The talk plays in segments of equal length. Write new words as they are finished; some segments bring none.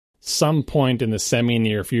some point in the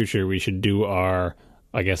semi-near future, we should do our,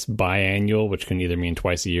 I guess, biannual, which can either mean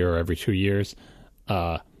twice a year or every 2 years,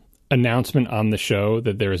 announcement on the show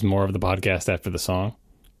that there is more of the podcast after the song.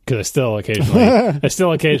 Because I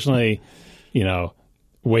still occasionally,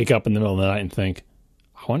 wake up in the middle of the night and think,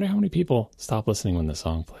 I wonder how many people stop listening when the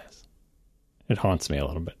song plays. It haunts me a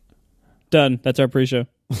little bit. Done. That's our pre-show.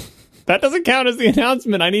 That doesn't count as the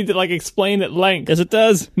announcement. I need to explain at length. Yes, it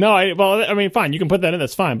does. No, fine. You can put that in.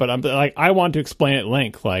 That's fine. But I want to explain at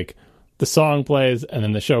length. The song plays and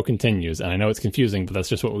then the show continues. And I know it's confusing, but that's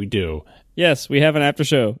just what we do. Yes, we have an after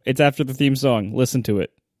show. It's after the theme song. Listen to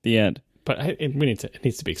it. The end. But it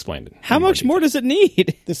needs to be explained. How much more does it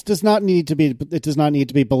need? This does not need to be. It does not need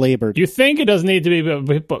to be belabored. You think it doesn't need to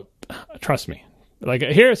be, but trust me.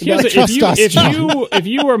 If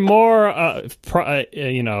you were more,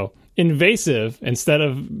 invasive instead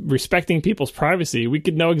of respecting people's privacy, we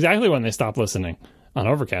could know exactly when they stop listening on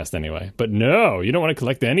Overcast anyway. But no, you don't want to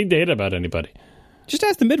collect any data about anybody. Just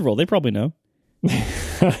ask the mid-roll. They probably know.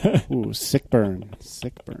 Ooh, sick burn.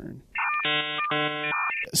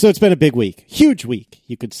 So it's been a big week. Huge week,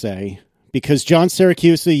 you could say. Because, John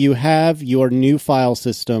Siracusa, you have your new file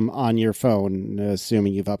system on your phone,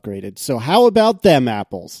 assuming you've upgraded. So how about them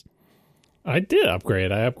apples? I did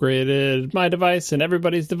upgrade. I upgraded my device and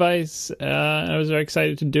everybody's device. I was very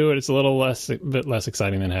excited to do it. It's a bit less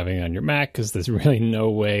exciting than having it on your Mac, because there's really no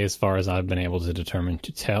way, as far as I've been able to determine,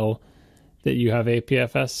 to tell that you have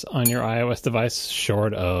APFS on your iOS device,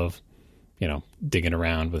 short of, digging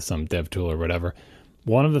around with some dev tool or whatever.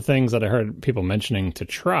 One of the things that I heard people mentioning to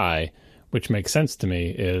try, which makes sense to me,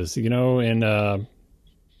 is, in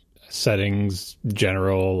settings,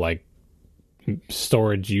 general,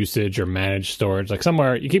 storage usage or managed storage,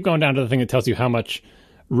 somewhere, you keep going down to the thing that tells you how much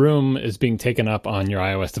room is being taken up on your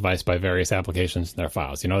iOS device by various applications and their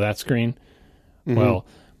files. You know that screen? Mm-hmm. Well,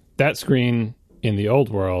 that screen in the old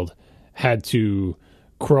world had to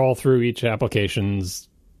crawl through each application's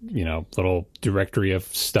little directory of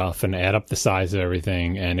stuff and add up the size of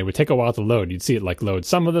everything, and it would take a while to load. You'd see it load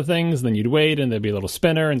some of the things, then you'd wait, and there'd be a little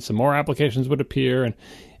spinner, and some more applications would appear. And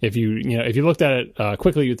if you looked at it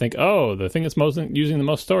quickly, you'd think, oh, the thing that's using the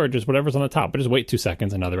most storage is whatever's on the top. But just wait 2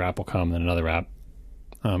 seconds, another app will come, then another app.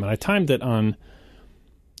 And I timed it on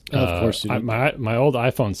of course you did. my old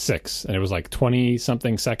iPhone 6, and it was 20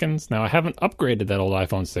 something seconds. Now I haven't upgraded that old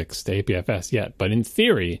iPhone 6 to APFS yet, but in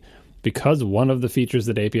theory, because one of the features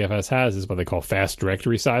that APFS has is what they call fast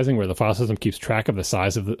directory sizing, where the file system keeps track of the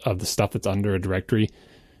size of the stuff that's under a directory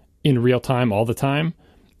in real time all the time,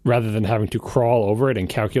 rather than having to crawl over it and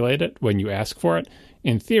calculate it when you ask for it.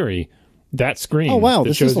 In theory, that screen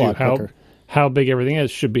that shows you how big everything is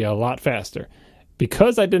should be a lot faster.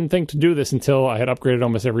 Because I didn't think to do this until I had upgraded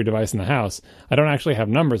almost every device in the house, I don't actually have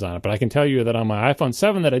numbers on it, but I can tell you that on my iPhone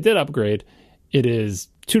 7 that I did upgrade, it is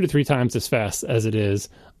 2 to 3 times as fast as it is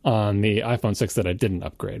on the iPhone 6 that I didn't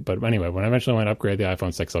upgrade. But anyway, when I eventually want to upgrade the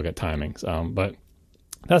iPhone 6, I'll get timings. But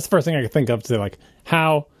that's the first thing I could think of to say,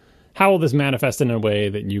 how will this manifest in a way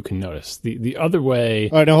that you can notice? The other way...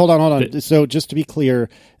 All right, now hold on. So just to be clear,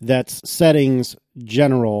 that's settings,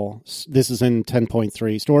 general, this is in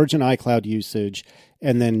 10.3, storage and iCloud usage,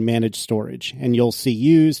 and then manage storage. And you'll see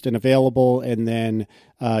used and available, and then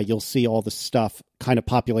you'll see all the stuff kind of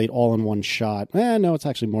populate all in one shot. No, it's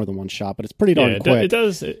actually more than one shot, but it's pretty darn quick. It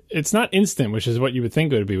does. It's not instant, which is what you would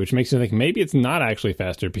think it would be, which makes you think maybe it's not actually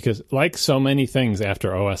faster, because like so many things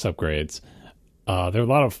after OS upgrades, there are a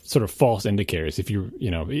lot of sort of false indicators. If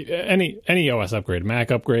any OS upgrade,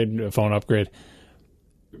 Mac upgrade, phone upgrade,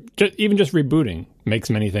 even just rebooting makes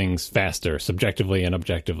many things faster, subjectively and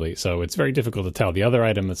objectively. So it's very difficult to tell. The other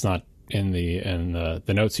item that's not in the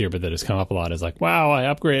notes here, but that has come up a lot, is wow, I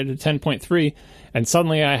upgraded to 10.3, and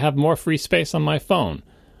suddenly I have more free space on my phone.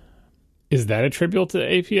 Is that attributable to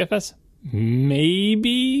APFS?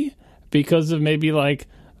 Maybe, because of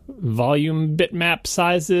volume bitmap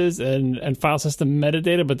sizes and file system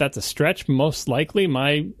metadata, but that's a stretch. Most likely,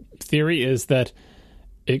 my theory is that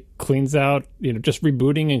it cleans out, just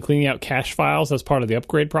rebooting and cleaning out cache files as part of the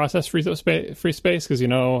upgrade process, free space, because you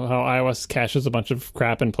know how iOS caches a bunch of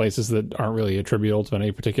crap in places that aren't really attributable to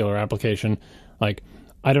any particular application.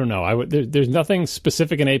 I don't know. There's nothing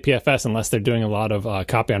specific in APFS unless they're doing a lot of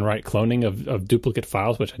copy on write cloning of duplicate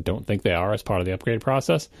files, which I don't think they are as part of the upgrade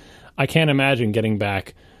process. I can't imagine getting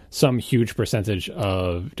back some huge percentage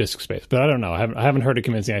of disk space, but I don't know. I haven't heard a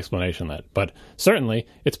convincing explanation of that. But certainly,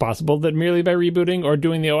 it's possible that merely by rebooting or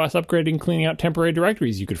doing the OS upgrade and cleaning out temporary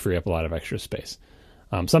directories, you could free up a lot of extra space.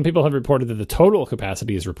 Some people have reported that the total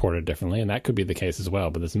capacity is reported differently, and that could be the case as well,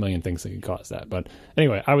 but there's a million things that could cause that. But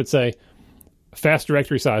anyway, I would say fast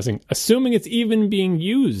directory sizing, assuming it's even being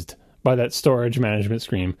used by that storage management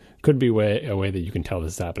screen could be a way that you can tell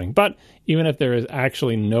this is happening. But even if there is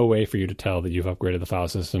actually no way for you to tell that you've upgraded the file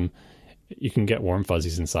system, you can get warm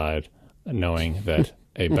fuzzies inside, knowing that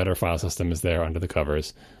a better file system is there under the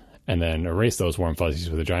covers, and then erase those warm fuzzies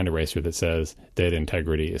with a giant eraser that says data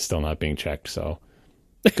integrity is still not being checked. So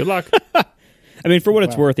good luck. I mean, for what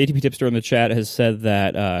it's worth, ATP Tipster in the chat has said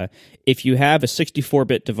that if you have a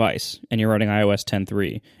 64-bit device and you're running iOS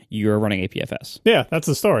 10.3, you're running APFS. Yeah, that's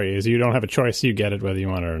the story, is you don't have a choice. You get it whether you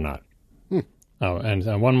want it or not. Oh,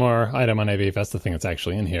 and one more item on APFS, the thing that's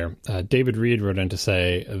actually in here. David Reed wrote in to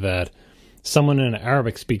say that someone in an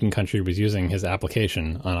Arabic-speaking country was using his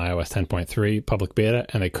application on iOS 10.3 public beta,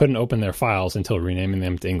 and they couldn't open their files until renaming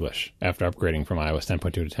them to English after upgrading from iOS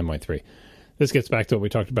 10.2 to 10.3. This gets back to what we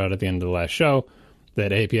talked about at the end of the last show,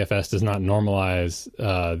 that APFS does not normalize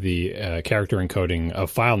the character encoding of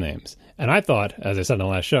file names. And I thought, as I said in the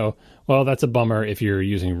last show, well, that's a bummer if you're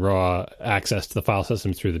using raw access to the file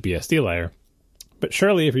system through the BSD layer. But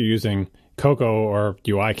surely if you're using Cocoa or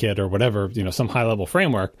UIKit or whatever, some high-level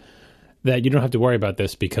framework, that you don't have to worry about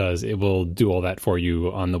this because it will do all that for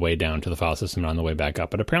you on the way down to the file system and on the way back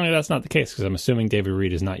up. But apparently that's not the case, because I'm assuming David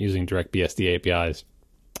Reed is not using direct BSD APIs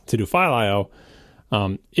to do file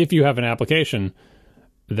I.O. If you have an application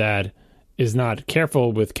that is not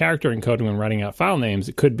careful with character encoding when writing out file names,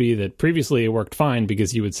 it could be that previously it worked fine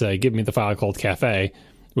because you would say, give me the file called cafe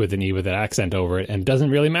with an E with an accent over it, and it doesn't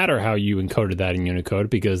really matter how you encoded that in Unicode,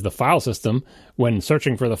 because the file system, when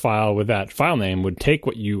searching for the file with that file name, would take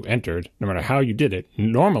what you entered, no matter how you did it,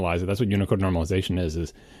 normalize it. That's what Unicode normalization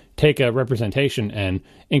is take a representation and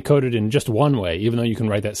encode it in just one way, even though you can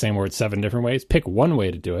write that same word 7 different ways. Pick one way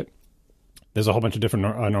to do it. There's a whole bunch of different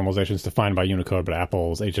normalizations defined by Unicode, but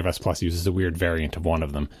Apple's HFS Plus uses a weird variant of one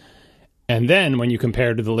of them. And then when you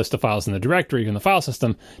compare to the list of files in the directory in the file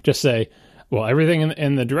system, just say, well, everything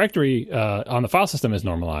in the directory on the file system is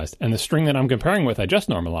normalized, and the string that I'm comparing with I just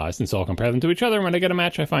normalized, and so I'll compare them to each other, and when I get a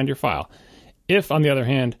match, I find your file. If, on the other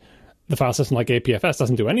hand, the file system like APFS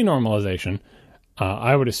doesn't do any normalization,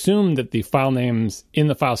 I would assume that the file names in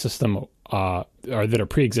the file system that are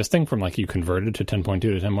pre-existing from like you converted to 10.2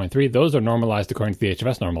 to 10.3, those are normalized according to the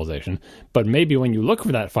HFS normalization. But maybe when you look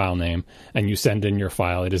for that file name and you send in your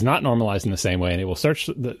file, it is not normalized in the same way, and it will search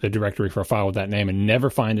the directory for a file with that name and never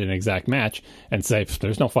find an exact match and say,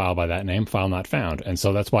 there's no file by that name, file not found. And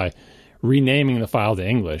so that's why renaming the file to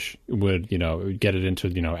English would, get it into,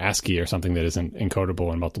 ASCII or something that isn't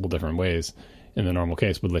encodable in multiple different ways in the normal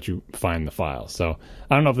case would let you find the file. So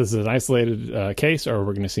I don't know if this is an isolated case or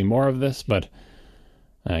we're going to see more of this, but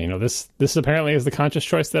this apparently is the conscious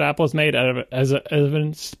choice that Apple has made, as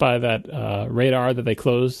evidenced by that radar that they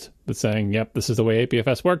closed that's saying, yep, this is the way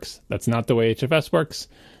APFS works. That's not the way HFS works.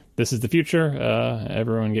 This is the future.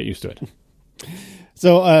 Everyone get used to it.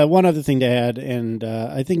 So one other thing to add, and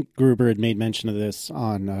I think Gruber had made mention of this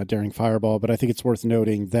on Daring Fireball, but I think it's worth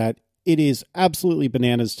noting that it is absolutely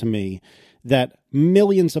bananas to me that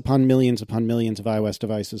millions upon millions upon millions of iOS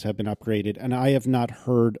devices have been upgraded, and I have not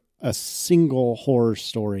heard a single horror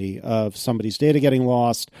story of somebody's data getting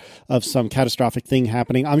lost, of some catastrophic thing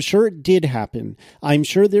happening. I'm sure it did happen. I'm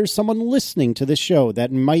sure there's someone listening to this show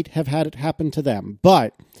that might have had it happen to them.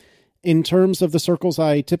 But in terms of the circles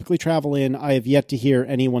I typically travel in, I have yet to hear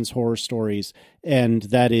anyone's horror stories, and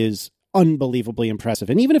that is unbelievably impressive.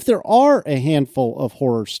 And even if there are a handful of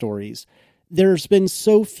horror stories, there's been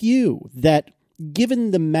so few that,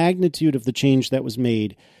 given the magnitude of the change that was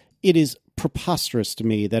made, it is preposterous to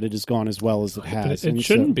me that it has gone as well as it has. But it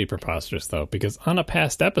shouldn't be preposterous, though, because on a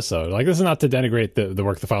past episode, like, this is not to denigrate the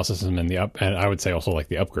work the file system and and I would say also like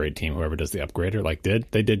the upgrade team, whoever does the upgrader,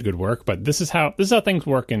 they did good work. But this is how things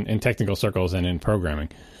work in technical circles and in programming.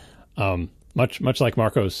 Much like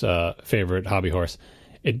Marco's favorite hobby horse,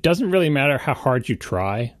 it doesn't really matter how hard you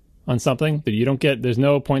try on something, that you don't get. There's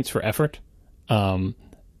no points for effort.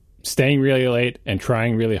 Staying really late and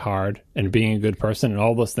trying really hard and being a good person and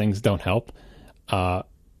all those things don't help.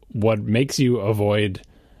 What makes you have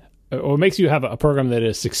a program that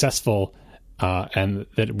is successful and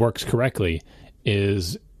that works correctly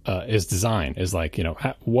is design. Is like,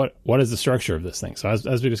 what is the structure of this thing? So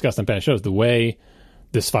as we discussed on past shows, the way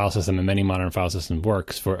this file system and many modern file systems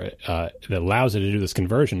works that allows it to do this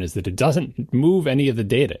conversion is that it doesn't move any of the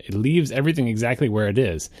data. It leaves everything exactly where it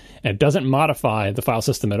is, and it doesn't modify the file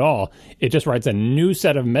system at all. It just writes a new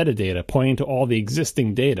set of metadata pointing to all the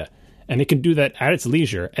existing data. And it can do that at its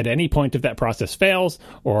leisure at any point if that process fails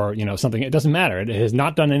or, something. It doesn't matter. It has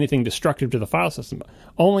not done anything destructive to the file system.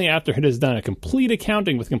 Only after it has done a complete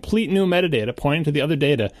accounting with complete new metadata pointing to the other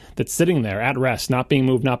data that's sitting there at rest, not being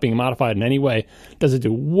moved, not being modified in any way, does it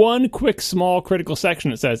do one quick, small, critical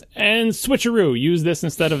section that says, and switcheroo, use this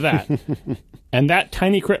instead of that. And that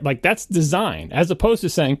tiny that's design, as opposed to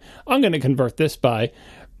saying, I'm going to convert this by,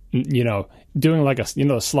 doing like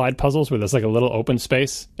slide puzzles where there's like a little open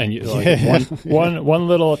space and one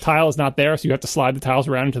little tile is not there, so you have to slide the tiles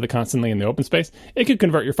around into the constantly in the open space. It could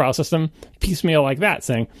convert your file system piecemeal like that,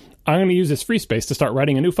 saying, I'm going to use this free space to start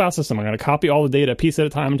writing a new file system. I'm going to copy all the data a piece at a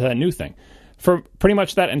time into that new thing. For pretty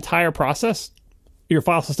much that entire process, your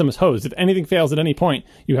file system is hosed. If anything fails at any point,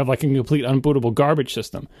 you have like a complete unbootable garbage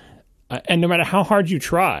system. And no matter how hard you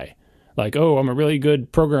try, like, oh, I'm a really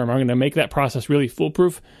good programmer, I'm going to make that process really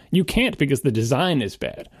foolproof, you can't because the design is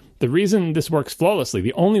bad. The reason this works flawlessly,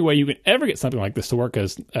 the only way you can ever get something like this to work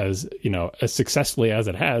as successfully as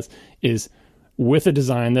it has, is with a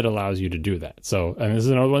design that allows you to do that. So, and this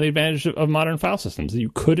is another one of the advantages of modern file systems.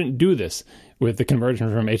 You couldn't do this with the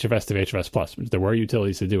conversion from HFS to HFS+. There were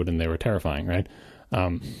utilities to do it, and they were terrifying, right?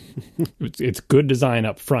 It's good design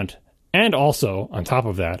up front, and also, on top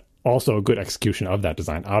of that, also a good execution of that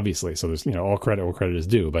design, obviously. So there's, all credit where credit is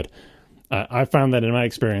due. But I found that in my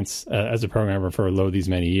experience as a programmer for these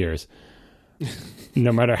many years,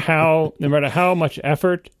 no matter how much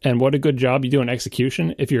effort and what a good job you do in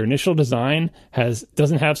execution, if your initial design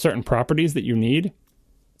doesn't have certain properties that you need,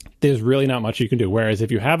 there's really not much you can do. Whereas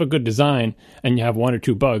if you have a good design and you have one or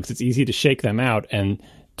two bugs, it's easy to shake them out and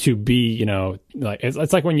to be,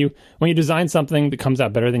 it's like when you design something that comes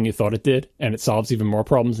out better than you thought it did, and it solves even more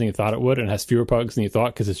problems than you thought it would, and has fewer bugs than you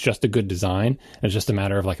thought because it's just a good design, and it's just a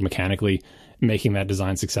matter of like mechanically making that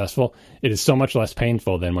design successful. It is so much less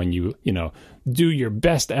painful than when you do your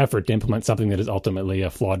best effort to implement something that is ultimately a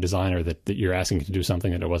flawed design, or that you're asking it to do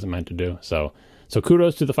something that it wasn't meant to do. So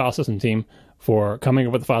kudos to the file system team for coming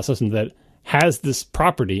up with a file system that has this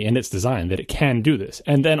property in its design that it can do this,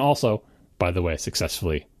 and then also, by the way,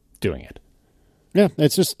 successfully doing it. Yeah,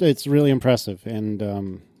 it's really impressive. And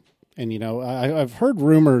I've heard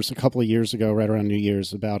rumors a couple of years ago, right around New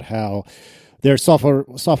Year's, about how their software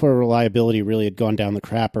reliability really had gone down the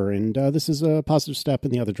crapper, and this is a positive step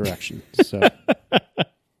in the other direction. So,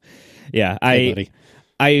 yeah,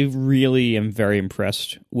 I really am very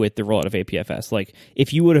impressed with the rollout of APFS. Like,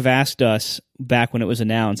 if you would have asked us back when it was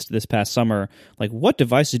announced this past summer, like, what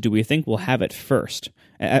devices do we think will have it first?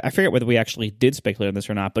 I forget whether we actually did speculate on this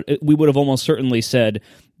or not, but we would have almost certainly said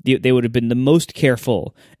they would have been the most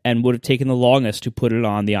careful and would have taken the longest to put it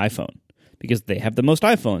on the iPhone, because they have the most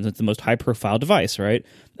iPhones. It's the most high-profile device, right?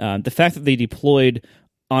 The fact that they deployed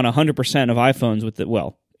on 100% of iPhones with 100%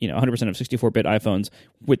 of 64-bit iPhones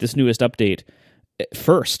with this newest update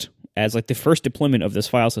first, as like the first deployment of this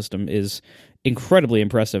file system, is incredibly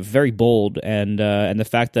impressive, very bold, and the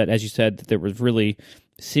fact that, as you said, that there was really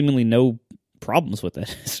seemingly no problems with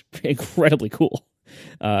it is incredibly cool.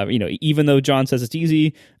 Even though John says it's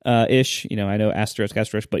easy ish, I know asterisk,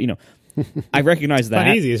 but I recognize that. It's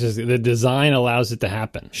not easy. It's just the design allows it to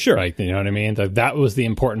happen. Sure. Right. You know what I mean? That was the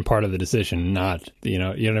important part of the decision, not, you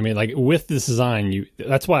know what I mean? Like, with this design,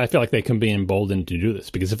 that's why I feel like they can be emboldened to do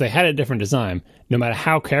this, because if they had a different design, no matter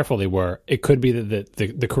how careful they were, it could be that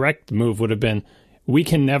the correct move would have been, we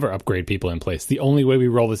can never upgrade people in place. The only way we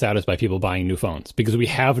roll this out is by people buying new phones, because we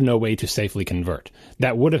have no way to safely convert.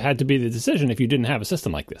 That would have had to be the decision if you didn't have a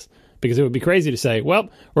system like this, because it would be crazy to say, well,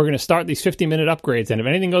 we're going to start these 50-minute upgrades, and if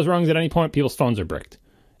anything goes wrong at any point, people's phones are bricked.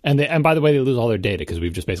 And by the way, they lose all their data because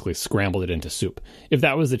we've just basically scrambled it into soup. If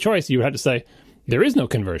that was the choice, you would have to say, there is no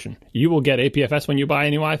conversion. You will get APFS when you buy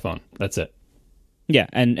a new iPhone. That's it. Yeah,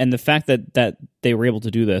 and the fact that they were able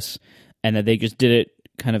to do this, and that they just did it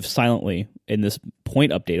kind of silently in this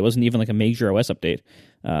point update. It wasn't even like a major OS update.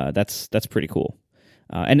 That's pretty cool.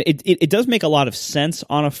 And it does make a lot of sense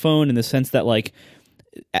on a phone, in the sense that, like,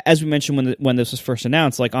 as we mentioned when this was first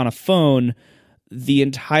announced, like, on a phone, the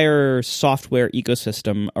entire software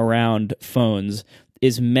ecosystem around phones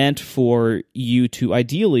is meant for you to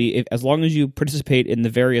ideally, as long as you participate in the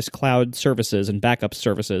various cloud services and backup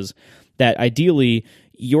services, that ideally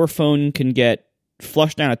your phone can get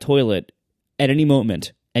flushed down a toilet at any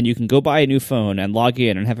moment, and you can go buy a new phone and log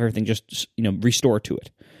in and have everything just restore to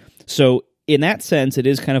it. So in that sense, it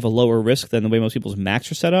is kind of a lower risk than the way most people's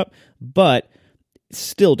Macs are set up, but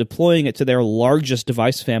still deploying it to their largest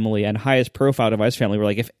device family and highest profile device family, where,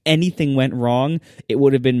 like, if anything went wrong, it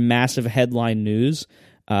would have been massive headline news.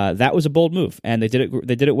 That was a bold move, and they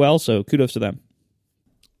did it well, so kudos to them.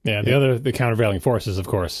 Yeah, the countervailing force is, of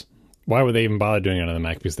course, why would they even bother doing it on the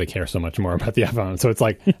Mac? Because they care so much more about the iPhone. So it's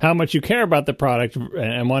like how much you care about the product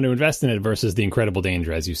and want to invest in it versus the incredible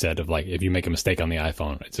danger, as you said, of like if you make a mistake on the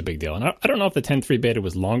iPhone, it's a big deal. And I don't know if the 10.3 beta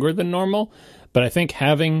was longer than normal, but I think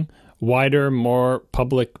having wider, more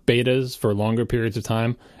public betas for longer periods of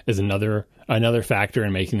time is another factor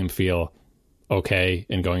in making them feel okay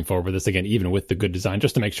in going forward with this again, even with the good design,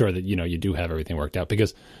 just to make sure that you do have everything worked out.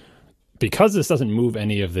 Because this doesn't move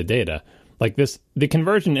any of the data. Like this, the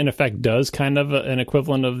conversion in effect does kind of an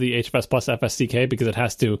equivalent of the HFS Plus FSDK because it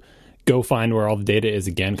has to go find where all the data is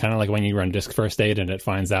again, kind of like when you run disk first date and it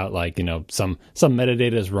finds out like, some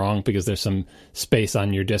metadata is wrong because there's some space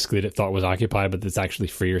on your disk that it thought was occupied, but it's actually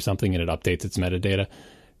free or something, and it updates its metadata.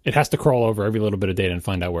 It has to crawl over every little bit of data and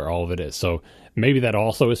find out where all of it is. So maybe that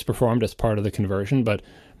also is performed as part of the conversion, but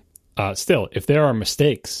still, if there are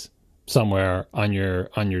mistakes somewhere on your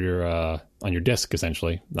disk,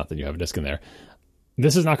 essentially, not that you have a disk in there,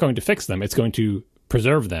 this is not going to fix them. It's going to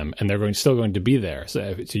preserve them, and they're still going to be there.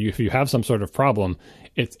 So if you have some sort of problem,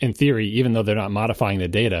 it's in theory, even though they're not modifying the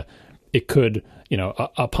data, it could,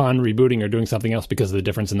 upon rebooting or doing something else because of the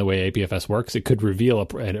difference in the way APFS works, it could reveal a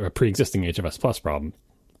pre-existing HFS Plus problem.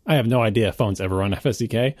 I have no idea if phones ever run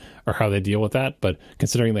FSDK or how they deal with that, but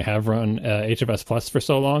considering they have run HFS Plus for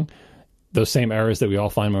so long, those same errors that we all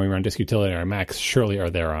find when we run disk utility on our Macs surely are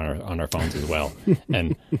there on our phones as well.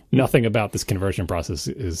 And nothing about this conversion process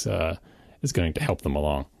is going to help them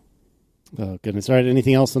along. Oh goodness! All right.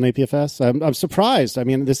 Anything else on APFS? I'm surprised. I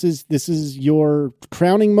mean, this is your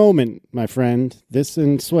crowning moment, my friend. This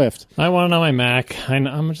and Swift. I want it on my Mac.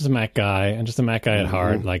 I'm just a Mac guy. I'm just a Mac guy at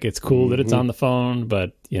heart. Like, it's cool that it's on the phone,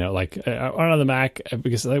 but I want it on the Mac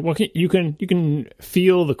because you can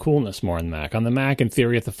feel the coolness more on the Mac. On the Mac, in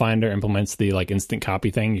theory, if the Finder implements the like instant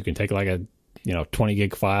copy thing, you can take like a 20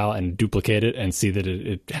 gig file and duplicate it and see that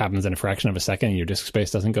it happens in a fraction of a second and your disk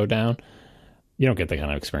space doesn't go down. You don't get that kind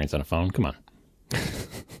of experience on a phone. Come on.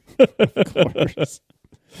 Of course.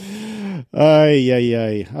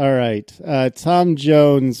 Ay. All right. Tom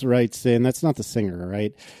Jones writes in. That's not the singer,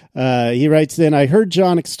 right? He writes in, I heard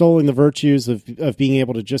John extolling the virtues of being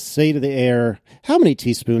able to just say to the air, how many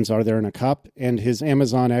teaspoons are there in a cup? And his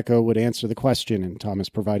Amazon Echo would answer the question, and Thomas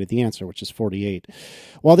provided the answer, which is 48.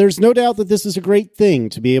 While there's no doubt that this is a great thing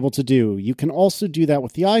to be able to do, you can also do that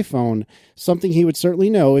with the iPhone, something he would certainly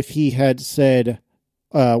know if he had said,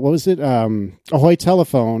 Ahoy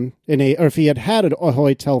telephone, or if he had an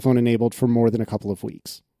Ahoy telephone enabled for more than a couple of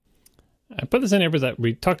weeks. I put this in here because that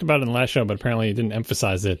we talked about it in the last show, but apparently you didn't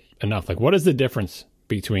emphasize it enough. Like, what is the difference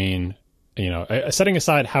between, setting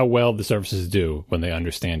aside how well the services do when they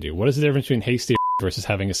understand you? What is the difference between hasty versus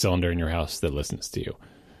having a cylinder in your house that listens to you?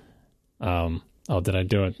 Did I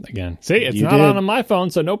do it again? See, it's not on my phone,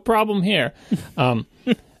 so no problem here.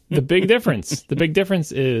 The big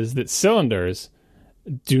difference is that cylinders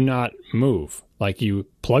do not move. Like, you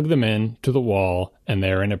plug them in to the wall and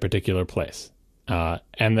they're in a particular place.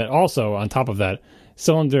 And that also, on top of that,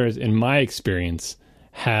 cylinders, in my experience,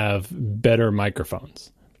 have better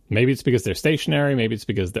microphones. Maybe it's because they're stationary, maybe it's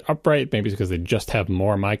because they're upright, maybe it's because they just have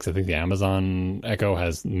more mics. I think the Amazon Echo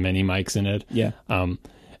has many mics in it. Yeah.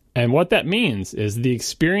 And what that means is the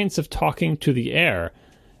experience of talking to the air,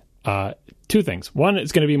 two things. One,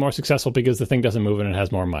 it's going to be more successful because the thing doesn't move and it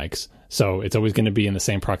has more mics. So it's always going to be in the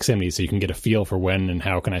same proximity, so you can get a feel for when and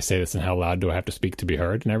how can I say this and how loud do I have to speak to be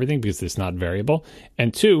heard and everything, because it's not variable.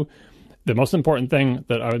 And two, the most important thing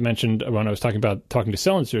that I mentioned when I was talking to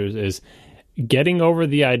cylinders is getting over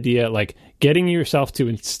the idea, like getting yourself to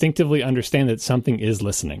instinctively understand that something is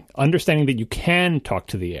listening, understanding that you can talk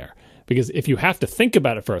to the air. Because if you have to think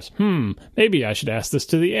about it first, maybe I should ask this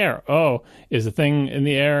to the air. Oh, is the thing in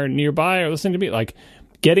the air nearby or listening to me? Like,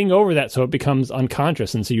 getting over that so it becomes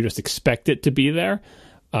unconscious, and so you just expect it to be there.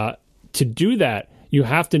 To do that, you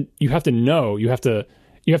have to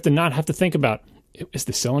not have to think about, is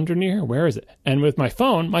the cylinder near? Where is it? And with my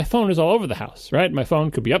phone is all over the house, right? My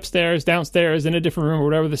phone could be upstairs, downstairs, in a different room or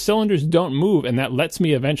whatever. The cylinders don't move, and that lets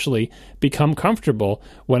me eventually become comfortable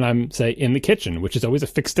when I'm, say, in the kitchen, which is always a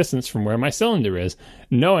fixed distance from where my cylinder is,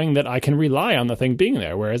 knowing that I can rely on the thing being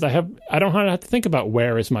there. Whereas I don't have to think about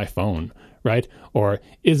where is my phone, right? Or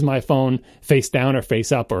is my phone face down or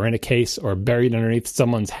face up or in a case or buried underneath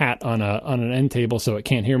someone's hat on an end table so it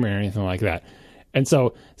can't hear me or anything like that. And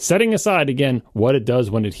so setting aside, again, what it does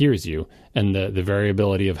when it hears you and the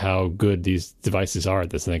variability of how good these devices are at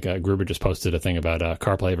this. I think Gruber just posted a thing about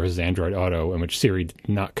CarPlay versus Android Auto, in which Siri did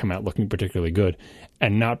not come out looking particularly good,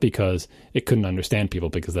 and not because it couldn't understand people,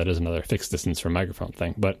 because that is another fixed distance for microphone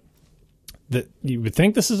thing. But you would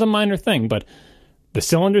think this is a minor thing, but the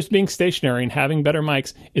cylinders being stationary and having better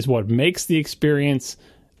mics is what makes the experience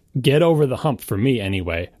get over the hump, for me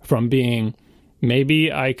anyway, from being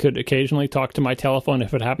maybe I could occasionally talk to my telephone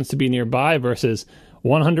if it happens to be nearby versus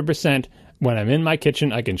 100% when I'm in my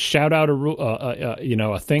kitchen, I can shout out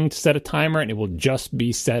a thing to set a timer, and it will just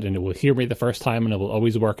be set, and it will hear me the first time, and it will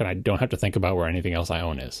always work, and I don't have to think about where anything else I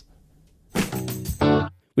own is.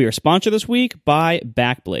 We are sponsored this week by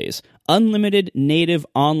Backblaze, unlimited native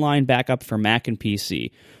online backup for Mac and PC.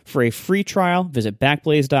 For a free trial, visit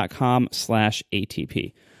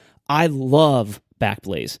backblaze.com/ATP. I love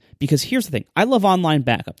Backblaze because here's the thing. I love online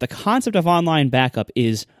backup. The concept of online backup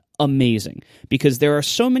is amazing because there are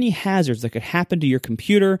so many hazards that could happen to your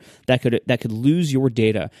computer that could lose your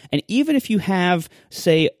data. And even if you have,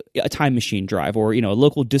 say, a time machine drive or a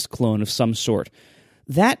local disk clone of some sort,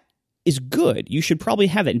 that is good. You should probably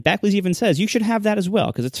have that. And Backblaze even says you should have that as well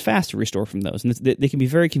because it's fast to restore from those, and they can be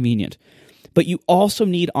very convenient. But you also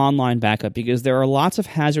need online backup because there are lots of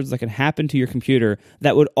hazards that can happen to your computer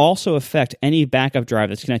that would also affect any backup drive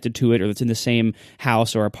that's connected to it or that's in the same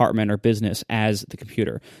house or apartment or business as the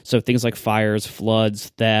computer. So things like fires,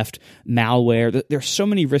 floods, theft, malware, there are so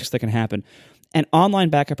many risks that can happen. And online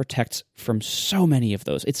backup protects from so many of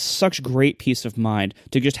those. It's such great peace of mind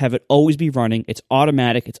to just have it always be running. It's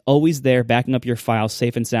automatic. It's always there, backing up your files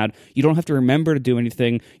safe and sound. You don't have to remember to do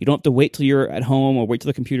anything. You don't have to wait till you're at home or wait till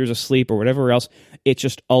the computer's asleep or whatever else. It's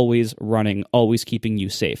just always running, always keeping you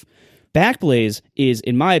safe. Backblaze is,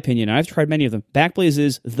 in my opinion, and I've tried many of them, Backblaze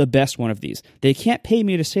is the best one of these. They can't pay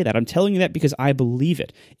me to say that. I'm telling you that because I believe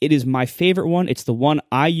it. It is my favorite one. It's the one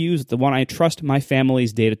I use, the one I trust my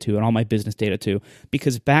family's data to and all my business data to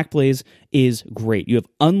because Backblaze is great. You have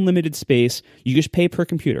unlimited space. You just pay per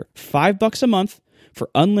computer. $5 a month for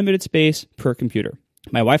unlimited space per computer.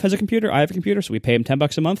 My wife has a computer, I have a computer, so we pay him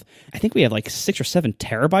 $10 a month. I think we have like 6 or 7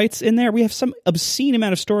 terabytes in there. We have some obscene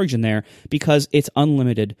amount of storage in there because it's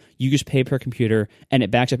unlimited. You just pay per computer, and it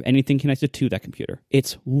backs up anything connected to that computer.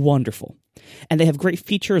 It's wonderful. And they have great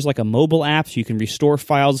features like a mobile app so you can restore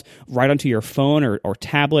files right onto your phone or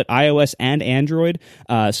tablet, iOS and Android.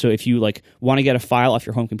 So if you want to get a file off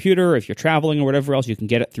your home computer, or if you're traveling or whatever else, you can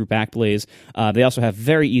get it through Backblaze. They also have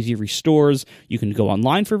very easy restores. You can go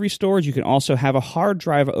online for restores. You can also have a hard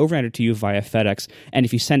drive overnighted to you via FedEx. And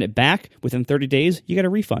if you send it back within 30 days, you get a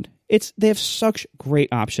refund. They have such great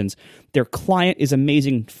options. Their client is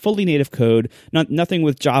amazing, fully native code, nothing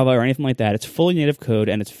with Java or anything like that. It's fully native code,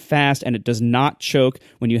 and it's fast, and it does not choke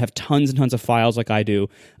when you have tons and tons of files like I do.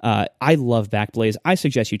 I love Backblaze. I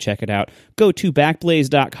suggest you check it out. Go to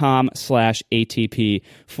backblaze.com/ATP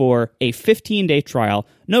for a 15-day trial.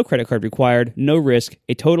 No credit card required, no risk,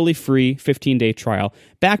 a totally free 15-day trial.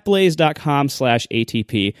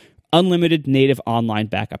 Backblaze.com/ATP. Unlimited native online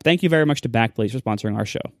backup. Thank you very much to Backblaze for sponsoring our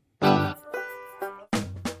show.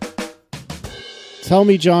 Tell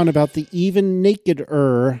me, John, about the even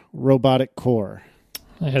naked-er robotic core.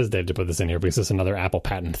 I hesitated to put this in here because it's another Apple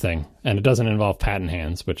patent thing, and it doesn't involve patent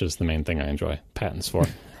hands, which is the main thing I enjoy patents for.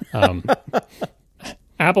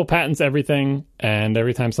 Apple patents everything, and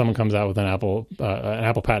every time someone comes out with an Apple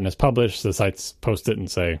patent is published, the sites post it and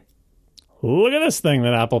say, look at this thing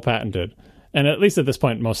that Apple patented. And at least at this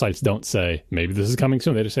point, most sites don't say, maybe this is coming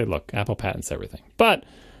soon. They just say, look, Apple patents everything. But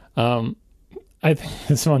I think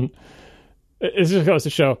this one, it just goes to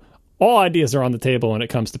show all ideas are on the table when it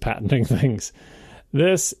comes to patenting things.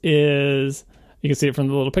 This is, you can see it from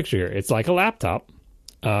the little picture here. It's like a laptop,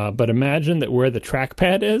 but imagine that where the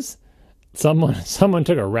trackpad is, someone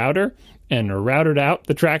took a router and routed out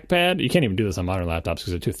the trackpad. You can't even do this on modern laptops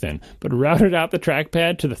because they're too thin, but routed out the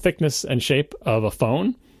trackpad to the thickness and shape of a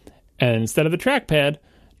phone. And instead of the trackpad,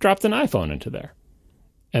 dropped an iPhone into there.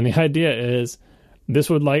 And the idea is this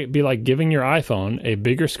would be like giving your iPhone a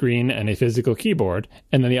bigger screen and a physical keyboard,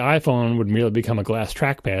 and then the iPhone would merely become a glass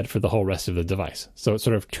trackpad for the whole rest of the device. So it's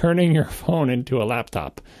sort of turning your phone into a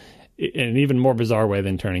laptop in an even more bizarre way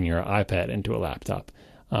than turning your iPad into a laptop.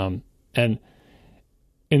 And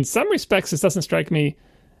in some respects, this doesn't strike me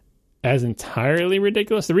as entirely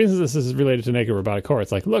ridiculous. The reason this is related to naked robotic core,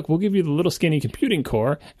 it's like, look, we'll give you the little skinny computing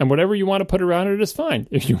core, and whatever you want to put around it is fine.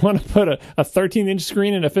 If you want to put a 13-inch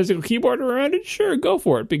screen and a physical keyboard around it, sure, go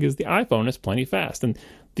for it, because the iPhone is plenty fast. And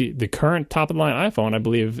the current top-of-the-line iPhone, I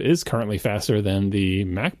believe, is currently faster than the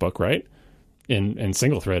MacBook, right? In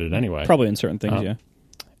single-threaded anyway. Probably in certain things, yeah.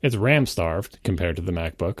 It's RAM-starved compared to the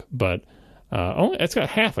MacBook, but it's got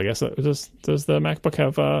half, I guess. Does the MacBook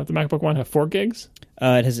have the MacBook One have 4 gigs?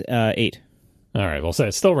 It has 8. All right, we'll say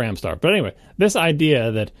it's still RAM starved. But anyway, this idea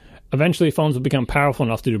that eventually phones will become powerful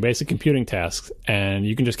enough to do basic computing tasks, and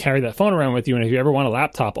you can just carry that phone around with you, and if you ever want a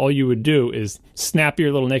laptop, all you would do is snap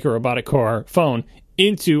your little naked robotic core phone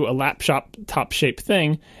into a laptop-shaped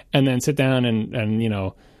thing, and then sit down and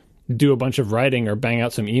do a bunch of writing or bang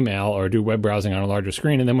out some email or do web browsing on a larger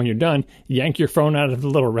screen, and then when you're done, yank your phone out of the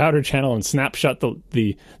little router channel and snapshot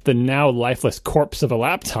the now lifeless corpse of a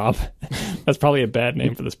laptop. That's probably a bad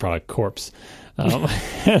name for this product, corpse. And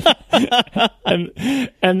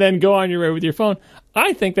then go on your way with your phone.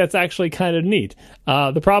 I think that's actually kind of neat.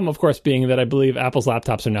 The problem, of course, being that I believe Apple's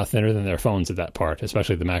laptops are now thinner than their phones at that part,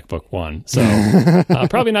 especially the MacBook One. So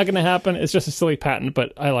probably not going to happen. It's just a silly patent,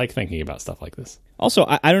 but I like thinking about stuff like this. Also,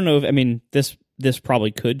 I don't know if, I mean, this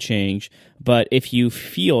probably could change, but if you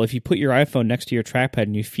put your iPhone next to your trackpad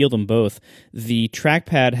and you feel them both, the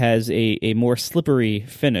trackpad has a more slippery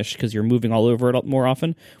finish because you're moving all over it more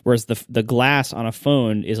often, whereas the glass on a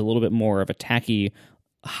phone is a little bit more of a tacky,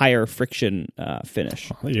 higher friction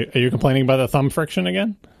finish. Are you complaining about the thumb friction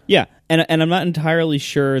again? Yeah, and I'm not entirely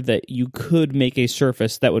sure that you could make a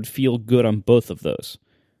surface that would feel good on both of those.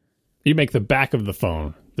 You make the back of the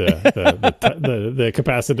phone the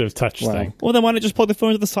capacitive touch thing. Well, then why not just plug the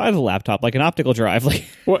phone to the side of the laptop like an optical drive? Like,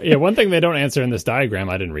 well, yeah. One thing they don't answer in this diagram,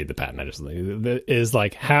 I didn't read the patent. I just is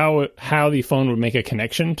like how the phone would make a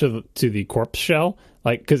connection to the corpse shell.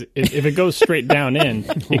 Like, because if it goes straight down in,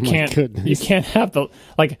 it can't. You can't have the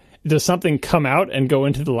like. Does something come out and go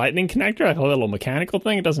into the lightning connector, like a little mechanical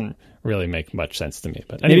thing? It doesn't really make much sense to me.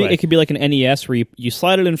 But anyway. Maybe it could be like an NES where you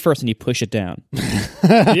slide it in first and you push it down.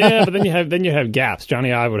 Yeah, but then you have gaps.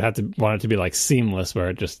 Johnny I would have to want it to be like seamless,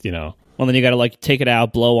 where it just Well, then you got to like take it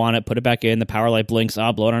out, blow on it, put it back in. The power light blinks.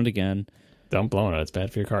 Blow it on it again. Don't blow on it. It's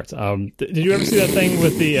bad for your carts. Did you ever see that thing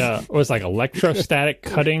with the it was like electrostatic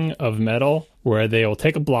cutting of metal, where they will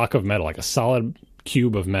take a block of metal, like a solid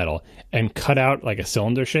cube of metal, and cut out like a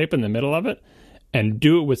cylinder shape in the middle of it, and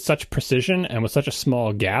do it with such precision and with such a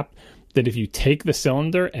small gap that if you take the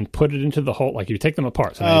cylinder and put it into the hole, like you take them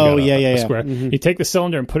apart, so now you've got a square. Mm-hmm. You take the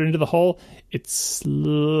cylinder and put it into the hole, it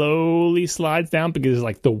slowly slides down because it's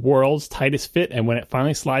like the world's tightest fit, and when it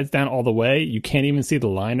finally slides down all the way, you can't even see the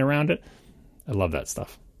line around it. I love that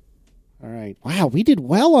stuff. All right. Wow, we did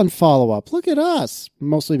well on follow-up. Look at us.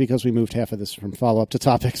 Mostly because we moved half of this from follow-up to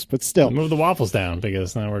topics, but still. Move the waffles down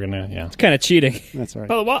because now we're going to, It's kind of cheating. That's all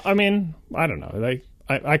right. Well, I mean, I don't know. Like,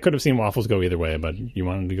 I could have seen waffles go either way, but you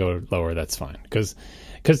wanted to go lower, that's fine. Because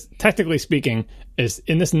technically speaking, is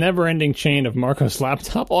in this never-ending chain of Marcos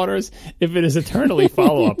laptop orders, if it is eternally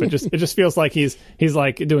follow-up, it just feels like he's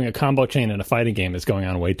like doing a combo chain in a fighting game that's going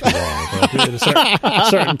on way too long. At a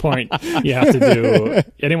certain point, you have to do...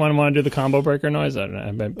 Anyone want to do the combo breaker noise? I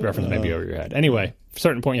don't know, reference maybe over your head. Anyway, at a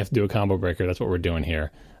certain point, you have to do a combo breaker. That's what we're doing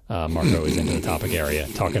here. Marco is into the topic area,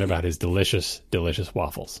 talking about his delicious, delicious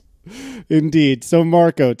waffles. Indeed. So,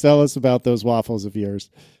 Marco, tell us about those waffles of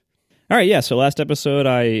yours. All right, yeah. So last episode,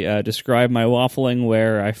 I described my waffling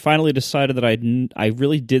where I finally decided that I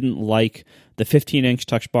really didn't like the 15-inch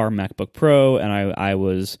Touch Bar MacBook Pro, and I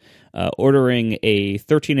was ordering a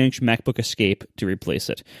 13-inch MacBook Escape to replace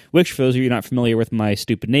it, which, for those of you not familiar with my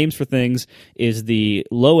stupid names for things, is the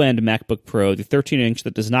low-end MacBook Pro, the 13-inch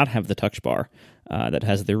that does not have the Touch Bar. That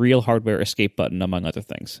has the real hardware escape button, among other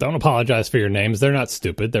things. Don't apologize for your names. They're not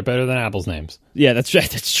stupid. They're better than Apple's names. Yeah, that's right.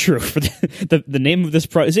 That's true. For the name of this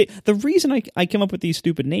product, the reason I came up with these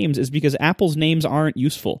stupid names is because Apple's names aren't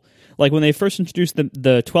useful. Like when they first introduced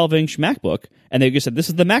the 12-inch MacBook, and they just said, this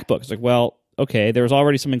is the MacBook. It's like, well, okay, there was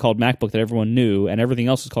already something called MacBook that everyone knew, and everything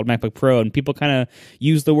else is called MacBook Pro, and people kind of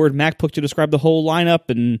use the word MacBook to describe the whole lineup,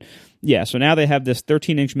 and yeah, so now they have this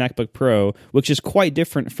 13-inch MacBook Pro, which is quite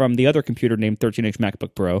different from the other computer named 13-inch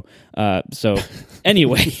MacBook Pro. So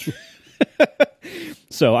anyway,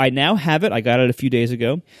 so I now have it. I got it a few days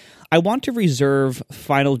ago. I want to reserve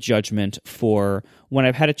final judgment for when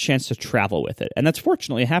I've had a chance to travel with it. And that's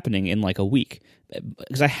fortunately happening in like a week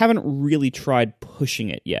because I haven't really tried pushing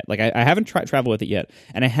it yet. Like I haven't tried travel with it yet,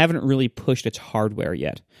 and I haven't really pushed its hardware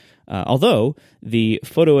yet. Although the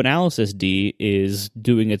Photo Analysis D is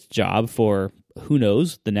doing its job for, who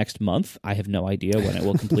knows, the next month. I have no idea when it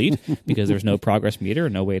will complete because there's no progress meter,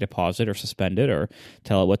 no way to pause it or suspend it or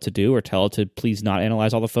tell it what to do or tell it to please not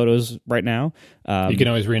analyze all the photos right now. You can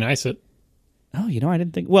always re-nice it. Oh, I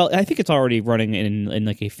didn't think... Well, I think it's already running in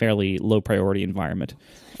like a fairly low priority environment.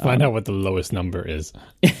 Find out what the lowest number is.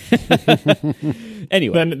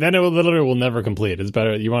 Anyway, then it literally will never complete. It's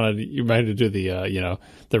better. You might do the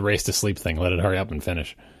the race to sleep thing. Let it hurry up and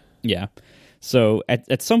finish. Yeah. So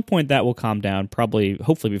at some point that will calm down. Probably,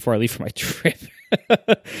 hopefully, before I leave for my trip.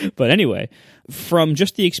 But anyway, from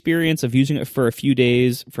just the experience of using it for a few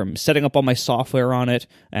days, from setting up all my software on it,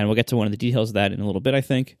 and we'll get to one of the details of that in a little bit, I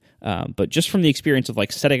think. But just from the experience of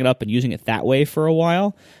like setting it up and using it that way for a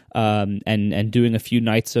while, and doing a few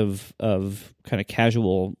nights of kind of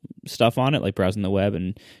casual stuff on it, like browsing the web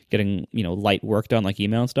and getting, light work done, like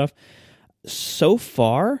email and stuff. So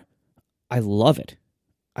far, I love it.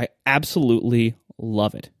 I absolutely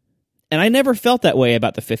love it. And I never felt that way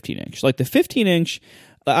about the 15-inch. Like the 15-inch,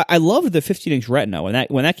 I loved the 15-inch Retina when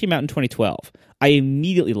that came out in 2012. I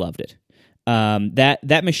immediately loved it.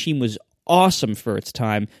 That machine was awesome for its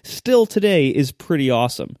time. Still today is pretty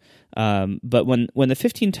awesome. But when the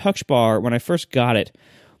 15 Touch Bar, when I first got it,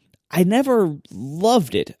 I never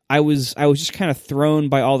loved it. I was just kind of thrown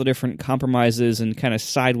by all the different compromises and kind of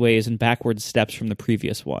sideways and backwards steps from the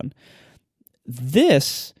previous one.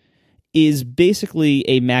 This is basically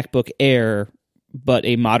a MacBook Air, but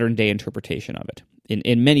a modern day interpretation of it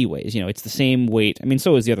in many ways. It's the same weight. I mean,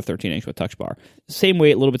 so is the other 13-inch with Touch Bar. Same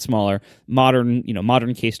weight, a little bit smaller, modern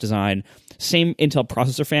case design, same Intel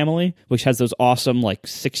processor family, which has those awesome like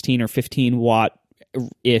 16 or 15 watt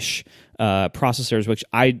ish processors, which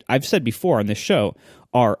I've said before on this show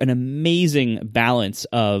are an amazing balance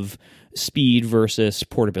of speed versus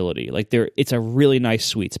portability. Like it's a really nice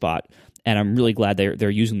sweet spot. And I'm really glad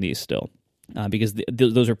they're using these still, because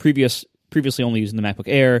those are previously only using the MacBook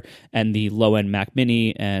Air and the low-end Mac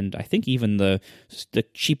Mini, and I think even the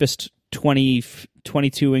cheapest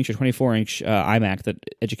 22-inch or 24-inch iMac that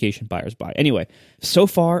education buyers buy. Anyway, so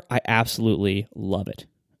far, I absolutely love it.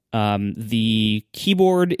 The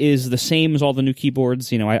keyboard is the same as all the new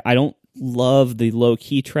keyboards. I don't love the low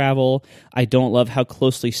key travel. I don't love how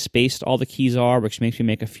closely spaced all the keys are, which makes me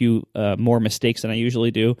make a few more mistakes than I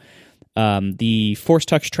usually do. The Force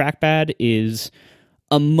Touch trackpad is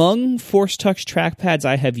among Force Touch trackpads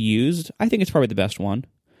I have used. I think it's probably the best one.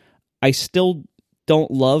 I still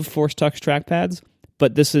don't love Force Touch trackpads,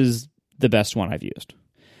 but this is the best one I've used.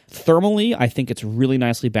 Thermally, I think it's really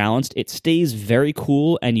nicely balanced. It stays very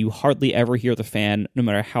cool, and you hardly ever hear the fan, no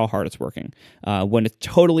matter how hard it's working. When it's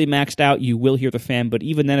totally maxed out, you will hear the fan, but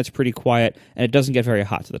even then, it's pretty quiet, and it doesn't get very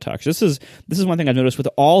hot to the touch. This is one thing I've noticed with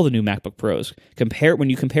all the new MacBook Pros. When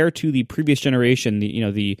you compare to the previous generation,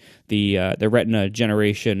 the Retina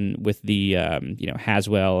generation with the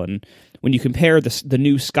Haswell, and when you compare the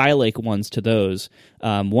new Skylake ones to those,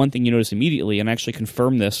 one thing you notice immediately, and I actually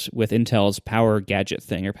confirmed this with Intel's Power Gadget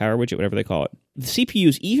thing, or Power Widget, whatever they call it. The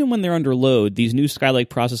CPUs, even when they're under load, these new Skylake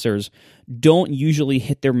processors don't usually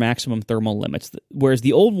hit their maximum thermal limits, whereas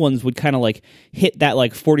the old ones would kind of like hit that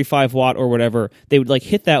like 45 watt or whatever. They would like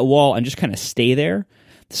hit that wall and just kind of stay there.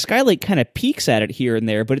 The Skylake kind of peaks at it here and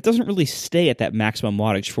there, but it doesn't really stay at that maximum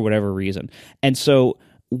wattage for whatever reason. And so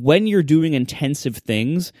when you're doing intensive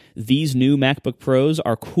things, these new MacBook Pros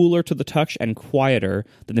are cooler to the touch and quieter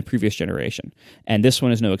than the previous generation. And this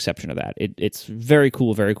one is no exception to that. It's very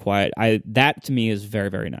cool, very quiet. That, to me, is very,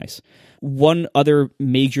 very nice. One other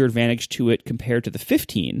major advantage to it compared to the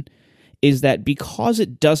 15 is that because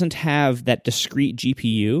it doesn't have that discrete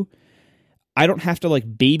GPU, I don't have to like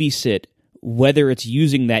babysit whether it's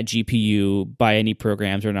using that GPU by any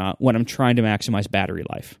programs or not when I'm trying to maximize battery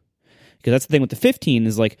life. Because that's the thing with the 15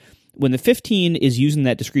 is like when the 15 is using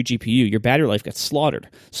that discrete GPU, your battery life gets slaughtered.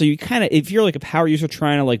 So you kind of, if you're like a power user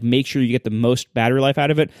trying to like make sure you get the most battery life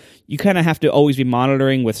out of it, you kind of have to always be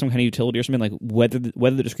monitoring with some kind of utility or something like whether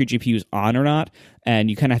the discrete GPU is on or not,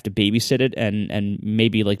 and you kind of have to babysit it and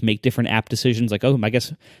maybe like make different app decisions like, oh, I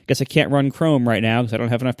guess I can't run Chrome right now because I don't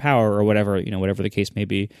have enough power or whatever, whatever the case may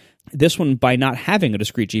be. This one, by not having a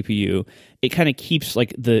discrete GPU, it kind of keeps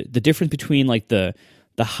like the difference between like the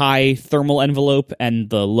high thermal envelope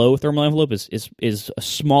and the low thermal envelope is a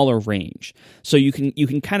smaller range. So you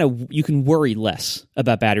can worry less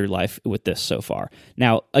about battery life with this so far.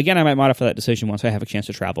 Now, again, I might modify that decision once I have a chance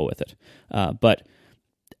to travel with it. But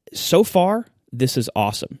so far, this is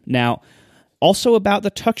awesome. Now, also about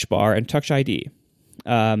the Touch Bar and Touch ID.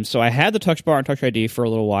 So I had the Touch Bar and Touch ID for a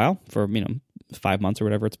little while, for 5 months or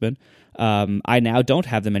whatever it's been. I now don't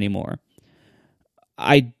have them anymore.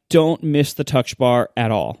 I don't miss the Touch Bar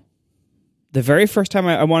at all. The very first time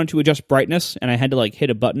I wanted to adjust brightness and I had to like hit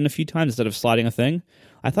a button a few times instead of sliding a thing,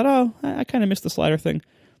 I thought, oh, I kind of missed the slider thing.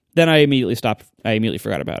 Then I immediately stopped. I immediately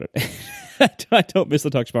forgot about it. I don't miss the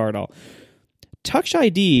Touch Bar at all. Touch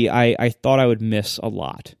ID, I thought I would miss a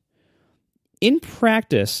lot. In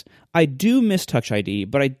practice, I do miss Touch ID,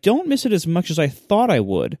 but I don't miss it as much as I thought I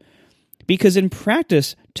would. Because in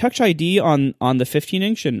practice, Touch ID on the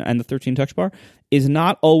 15-inch and the 13 Touch Bar is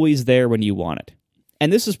not always there when you want it.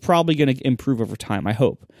 And this is probably going to improve over time, I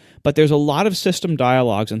hope. But there's a lot of system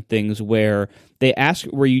dialogues and things where they ask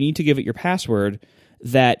where you need to give it your password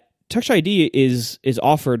that Touch ID is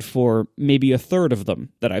offered for maybe a third of them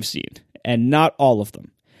that I've seen, and not all of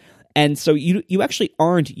them. And so you actually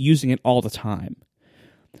aren't using it all the time.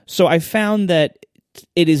 So I found that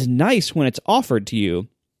it is nice when it's offered to you,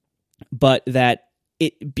 but that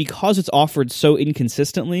because it's offered so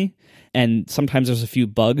inconsistently, and sometimes there's a few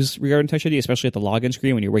bugs regarding Touch ID, especially at the login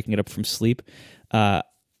screen when you're waking it up from sleep,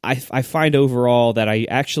 I find overall that I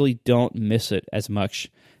actually don't miss it as much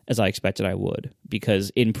as I expected I would.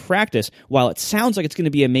 Because in practice, while it sounds like it's going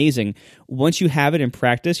to be amazing, once you have it in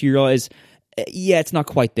practice, you realize, yeah, it's not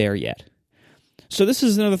quite there yet. So this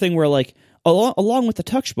is another thing where, like, along with the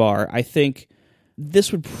touch bar, I think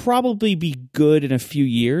this would probably be good in a few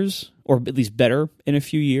years, or at least better in a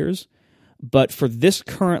few years. But for this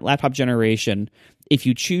current laptop generation, if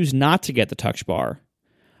you choose not to get the touch bar,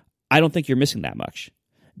 I don't think you're missing that much,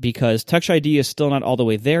 because Touch ID is still not all the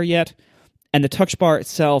way there yet, and the touch bar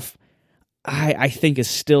itself, I think, is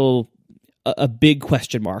still a big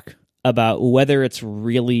question mark about whether it's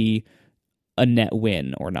really a net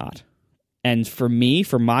win or not. And for me,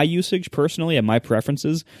 for my usage personally and my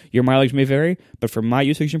preferences, your mileage may vary, but for my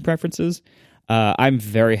usage and preferences, I'm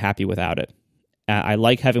very happy without it. I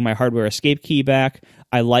like having my hardware escape key back.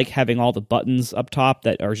 I like having all the buttons up top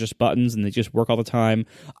that are just buttons and they just work all the time.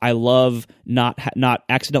 I love not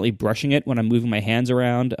accidentally brushing it when I'm moving my hands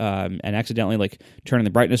around and accidentally like turning the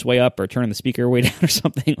brightness way up or turning the speaker way down or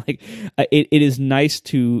something. Like it is nice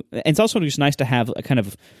to, and it's also just nice to have a kind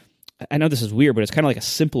of, I know this is weird, but it's kind of like a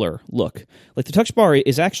simpler look. Like the touch bar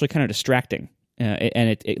is actually kind of distracting, and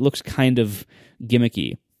it looks kind of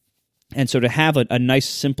gimmicky. And so to have a nice,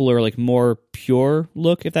 simpler, like more pure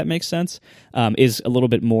look, if that makes sense, is a little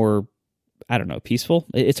bit more, I don't know, peaceful.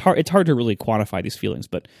 It's hard to really quantify these feelings,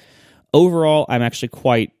 but overall, I'm actually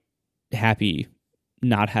quite happy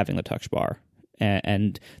not having the touch bar.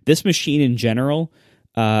 And this machine in general,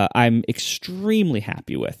 I'm extremely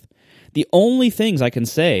happy with. The only things I can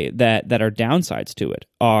say that are downsides to it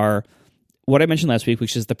are what I mentioned last week,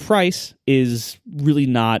 which is the price is really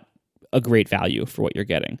not a great value for what you're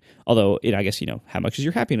getting. Although, I guess, how much is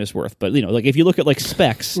your happiness worth? But, like if you look at like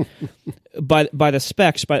specs, by the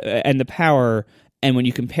specs and the power, and when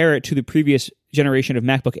you compare it to the previous generation of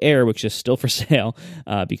MacBook Air, which is still for sale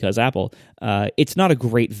because Apple, it's not a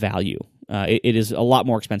great value. It is a lot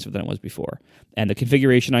more expensive than it was before. And the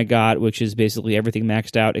configuration I got, which is basically everything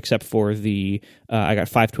maxed out except for the, I got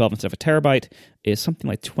 512 instead of a terabyte, is something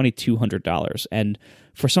like $2,200. And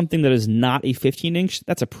for something that is not a 15-inch,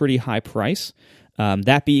 that's a pretty high price.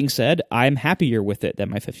 That being said, I'm happier with it than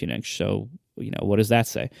my 15-inch. So, what does that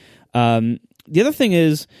say? The other thing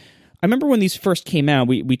is, I remember when these first came out,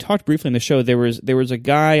 we talked briefly in the show, there was a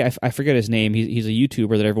guy, I forget his name, he's a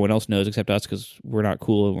YouTuber that everyone else knows except us because we're not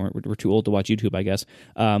cool and we're too old to watch YouTube, I guess.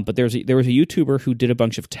 But there was a YouTuber who did a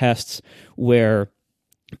bunch of tests where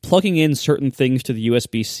plugging in certain things to the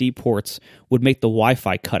USB-C ports would make the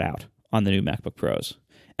Wi-Fi cut out on the new MacBook Pros.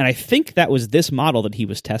 And I think that was this model that he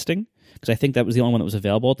was testing, because I think that was the only one that was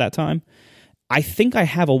available at that time. I think I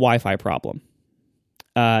have a Wi-Fi problem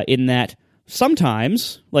in that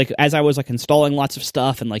sometimes, like as I was like installing lots of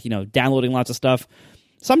stuff and like, downloading lots of stuff,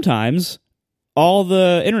 sometimes all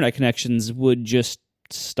the internet connections would just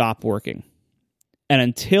stop working. And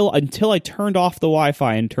until I turned off the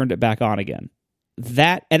Wi-Fi and turned it back on again.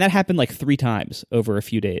 That happened like 3 times over a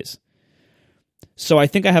few days. So I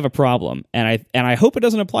think I have a problem, and I hope it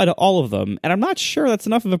doesn't apply to all of them. And I'm not sure that's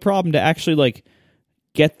enough of a problem to actually like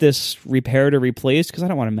get this repaired or replaced, because I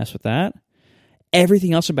don't want to mess with that.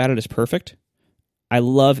 Everything else about it is perfect. I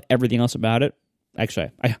love everything else about it.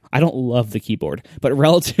 Actually, I don't love the keyboard, but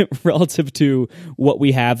relative to what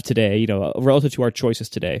we have today, relative to our choices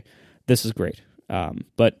today, this is great.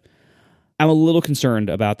 But I'm a little concerned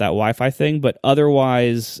about that Wi-Fi thing, but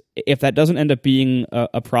otherwise, if that doesn't end up being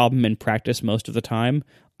a problem in practice most of the time,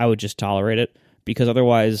 I would just tolerate it, because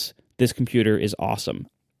otherwise, this computer is awesome.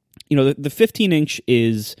 The 15-inch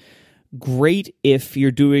is great if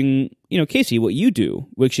you're doing, Casey, what you do,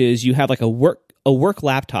 which is you have like a work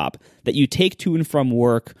laptop that you take to and from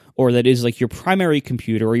work, or that is like your primary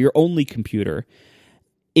computer or your only computer.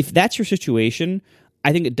 If that's your situation,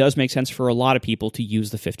 I think it does make sense for a lot of people to use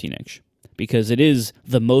the 15-inch. Because it is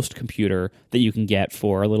the most computer that you can get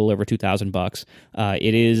for a little over $2,000.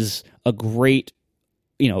 It is a great,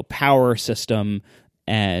 power system,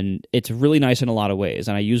 and it's really nice in a lot of ways.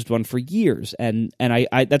 And I used one for years, and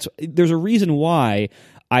there's a reason why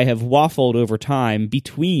I have waffled over time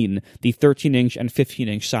between the 13-inch and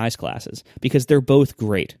 15-inch size classes, because they're both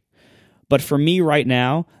great. But for me right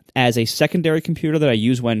now, as a secondary computer that I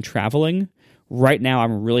use when traveling, right now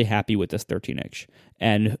I'm really happy with this 13-inch.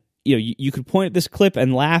 And you could point at this clip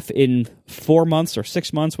and laugh in 4 months or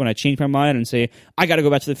 6 months when I change my mind and say, I got to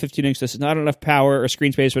go back to the 15-inch. This is not enough power or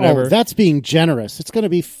screen space, whatever. Oh, that's being generous. It's going to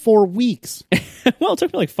be 4 weeks. Well, it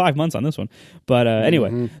took me like 5 months on this one. But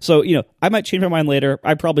anyway, so, I might change my mind later.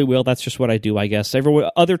 I probably will. That's just what I do, I guess.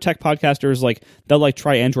 Other tech podcasters, they'll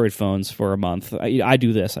try Android phones for a month. I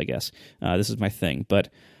do this, I guess. This is my thing.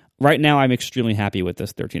 But right now, I'm extremely happy with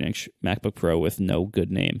this 13-inch MacBook Pro with no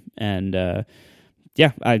good name. And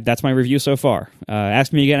that's my review so far.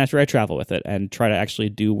 Ask me again after I travel with it and try to actually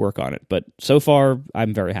do work on it. But so far,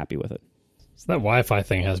 I'm very happy with it. So that Wi-Fi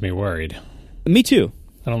thing has me worried. Me too.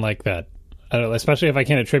 I don't like that. Especially if I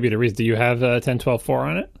can't attribute a reason. Do you have 10.12.4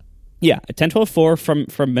 on it? Yeah, 10.12.4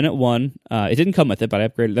 from minute one. It didn't come with it, but I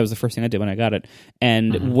upgraded. That was the first thing I did when I got it.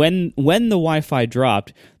 And when the Wi-Fi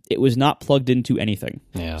dropped, it was not plugged into anything.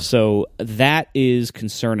 Yeah. So that is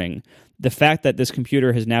concerning. The fact that this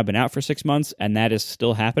computer has now been out for 6 months and that is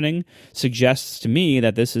still happening suggests to me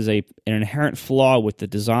that this is an inherent flaw with the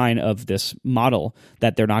design of this model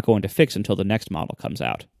that they're not going to fix until the next model comes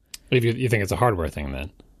out. If you think it's a hardware thing,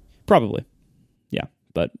 then probably, yeah.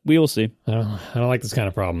 But we will see. I don't like this kind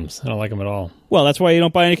of problems. I don't like them at all. Well, that's why you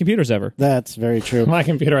don't buy any computers ever. That's very true. My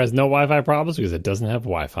computer has no Wi-Fi problems because it doesn't have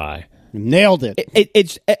Wi-Fi. Nailed it.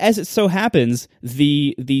 It's as it so happens,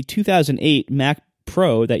 the 2008 Mac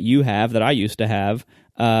Pro that you have, that I used to have,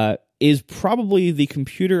 is probably the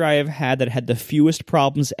computer I have had that had the fewest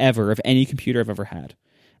problems ever of any computer I've ever had.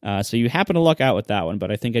 So you happen to luck out with that one,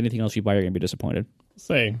 but I think anything else you buy, you're going to be disappointed.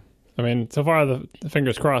 See, I mean, so far, the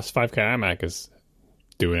fingers crossed, 5K iMac is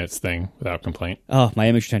doing its thing without complaint. Oh, my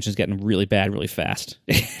image retention is getting really bad really fast.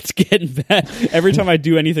 It's getting bad. Every time I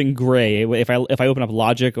do anything gray, if I open up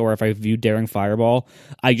Logic or if I view Daring Fireball,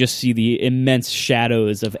 I just see the immense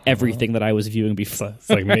shadows of everything that I was viewing before.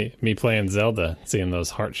 It's like me playing Zelda, seeing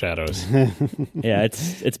those heart shadows. Yeah,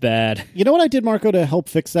 it's bad. You know what I did, Marco, to help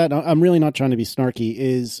fix that? I'm really not trying to be snarky.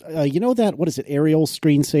 Is that, what is it, Arial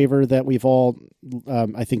screensaver that we've all,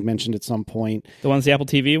 I think, mentioned at some point? The one's the Apple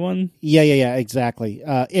TV one? Yeah, exactly.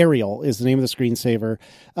 Arial is the name of the screensaver.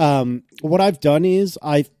 What I've done is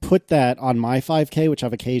I've put that on my 5K, which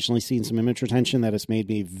I've occasionally seen some image retention that has made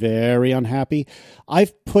me very unhappy.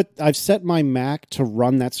 I've set my Mac to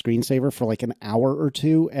run that screensaver for like an hour or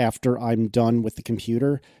two after I'm done with the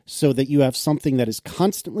computer, so that you have something that is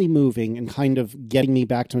constantly moving and kind of getting me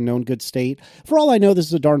back to a known good state. For all I know, this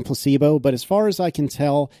is a darn placebo, but as far as I can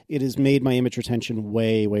tell, it has made my image retention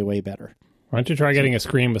way, way, way better. Why don't you try getting a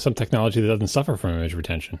screen with some technology that doesn't suffer from image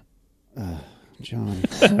retention? John.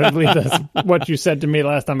 I believe that's what you said to me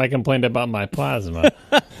last time I complained about my plasma.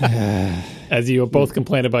 As you both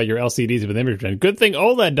complained about your LCDs with image retention. Good thing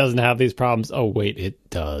OLED doesn't have these problems. Oh, wait, it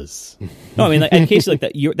does. No, I mean, in cases like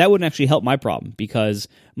that, that wouldn't actually help my problem, because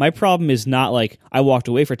my problem is not like I walked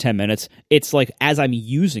away for 10 minutes. It's like as I'm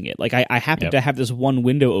using it. Like I happen to have this one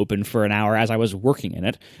window open for an hour as I was working in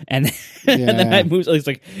it. And, and then I moved. It's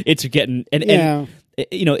like it's getting... And,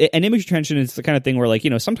 an image retention is the kind of thing where, like,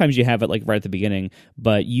 sometimes you have it like right at the beginning,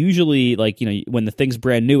 but usually, like, when the thing's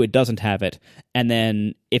brand new, it doesn't have it. And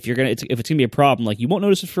then if it's gonna be a problem, like, you won't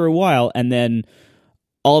notice it for a while, and then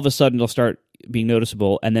all of a sudden it'll start being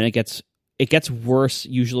noticeable, and then it gets worse,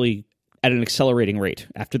 usually at an accelerating rate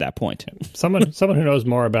after that point. Someone who knows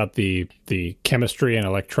more about the chemistry and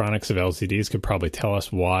electronics of LCDs could probably tell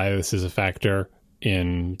us why this is a factor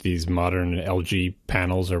in these modern LG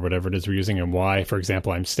panels or whatever it is we're using, and why, for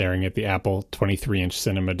example, I'm staring at the Apple 23-inch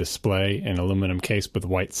Cinema display, an aluminum case with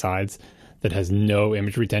white sides that has no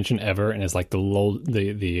image retention ever and is like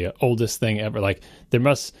the oldest thing ever. Like, it's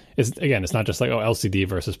not just like, LCD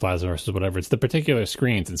versus plasma versus whatever. It's the particular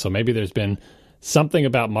screens. And so maybe there's been something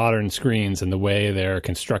about modern screens and the way they're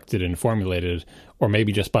constructed and formulated, or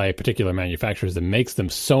maybe just by particular manufacturers, that makes them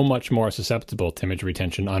so much more susceptible to image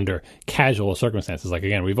retention under casual circumstances. Like,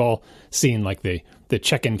 again, we've all seen like the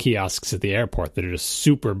check-in kiosks at the airport that are just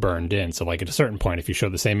super burned in. So like at a certain point, if you show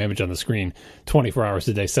the same image on the screen 24 hours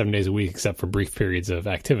a day, 7 days a week, except for brief periods of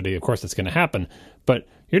activity, of course it's going to happen. But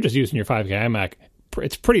you're just using your 5K iMac.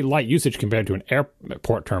 It's pretty light usage compared to an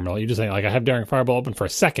airport terminal. You just say, like, I have Daring Fireball open for a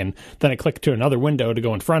second, then I click to another window to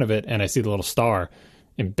go in front of it, and I see the little star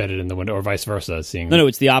embedded in the window, or vice versa. No,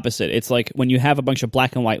 it's the opposite. It's like when you have a bunch of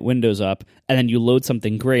black and white windows up, and then you load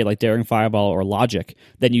something gray like Daring Fireball or Logic,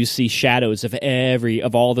 then you see shadows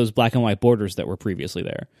of all those black and white borders that were previously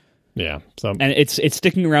there. Yeah, so and it's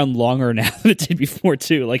sticking around longer now than it did before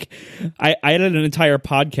too. Like I had an entire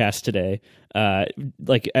podcast today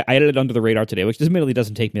Like I edited Under the Radar today, which admittedly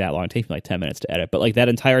doesn't take me that long. It takes me like 10 minutes to edit, but like that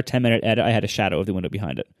entire 10-minute edit, I had a shadow of the window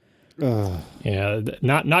behind it. Yeah,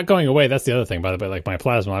 not going away. That's the other thing, by the way. Like my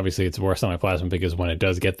plasma, obviously, it's worse on my plasma because when it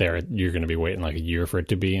does get there, you're going to be waiting like a year for it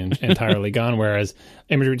to be entirely gone. Whereas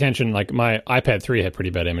image retention, like my iPad 3 had pretty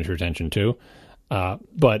bad image retention too.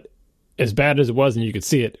 But as bad as it was, and you could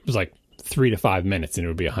see it, it was like 3 to 5 minutes, and it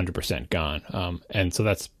would be 100% gone. And so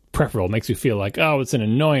that's preferable. It makes you feel like, oh, it's an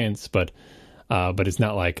annoyance, but it's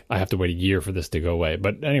not like I have to wait a year for this to go away.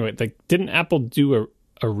 But anyway, like, didn't Apple do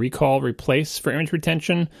a recall replace for image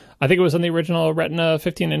retention? I think it was on the original Retina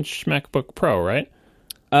 15-inch MacBook Pro, right?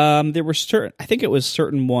 There were I think it was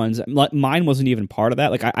certain ones. Mine wasn't even part of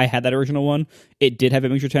that. Like I had that original one. It did have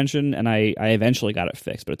image retention, and I eventually got it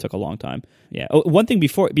fixed, but it took a long time. Yeah. Oh, one thing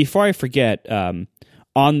before I forget, on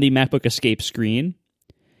the MacBook Escape screen,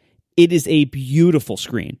 it is a beautiful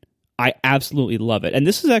screen. I absolutely love it. And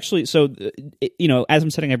this is actually, so, as I'm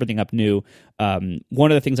setting everything up new,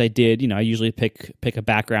 one of the things I did, I usually pick a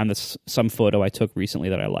background that's some photo I took recently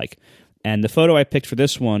that I like. And the photo I picked for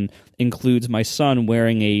this one includes my son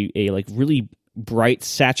wearing a like really bright,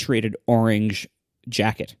 saturated orange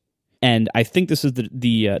jacket. And I think this is the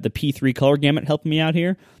P3 color gamut helping me out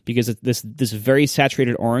here, because this very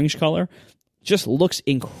saturated orange color just looks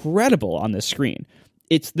incredible on this screen.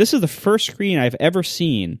 This is the first screen I've ever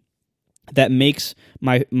seen that makes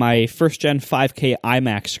my first-gen 5K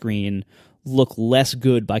iMac screen look less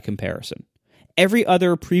good by comparison. Every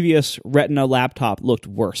other previous Retina laptop looked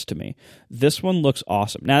worse to me. This one looks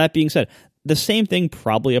awesome. Now, that being said, the same thing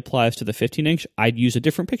probably applies to the 15-inch. I'd use a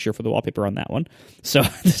different picture for the wallpaper on that one. So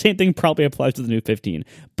the same thing probably applies to the new 15.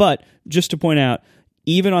 But just to point out,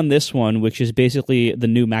 even on this one, which is basically the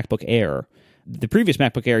new MacBook Air, the previous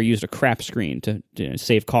MacBook Air used a crap screen to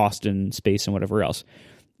save cost and space and whatever else.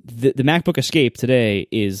 The MacBook Escape today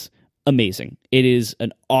is amazing. It is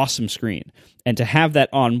an awesome screen. And to have that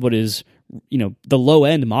on what is, the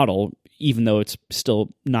low-end model, even though it's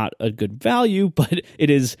still not a good value, but it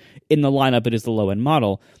is in the lineup, it is the low-end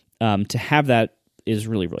model, to have that is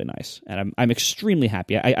really, really nice. And I'm extremely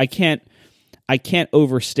happy. I can't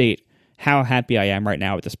overstate how happy I am right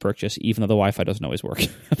now with this purchase, even though the Wi-Fi doesn't always work,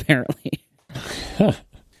 apparently.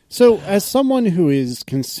 So, as someone who is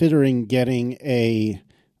considering getting a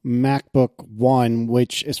MacBook One,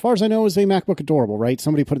 which, as far as I know, is a MacBook Adorable, right?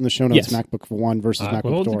 Somebody put in the show notes, yes. MacBook One versus MacBook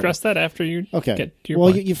Adorable. We'll address that after you get to your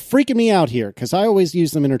point. You're freaking me out here, because I always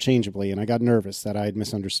use them interchangeably, and I got nervous that I had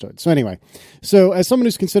misunderstood. So anyway, as someone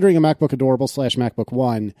who's considering a MacBook Adorable / MacBook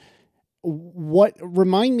One,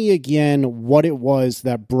 remind me again what it was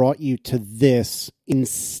that brought you to this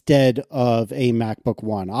instead of a MacBook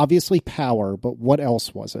One? Obviously power, but what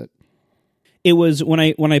else was it? It was when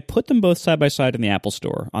I put them both side by side in the Apple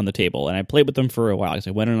Store on the table, and I played with them for a while because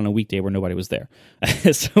I went in on a weekday where nobody was there.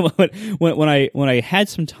 So when I had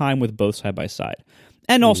some time with both side by side,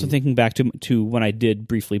 and also thinking back to when I did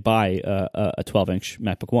briefly buy a 12-inch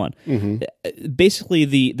MacBook One, basically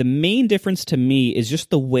the main difference to me is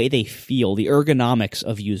just the way they feel, the ergonomics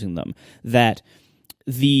of using them. That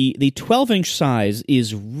the 12-inch size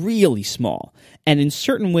is really small, and in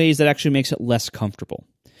certain ways that actually makes it less comfortable.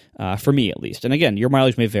 For me, at least. And again, your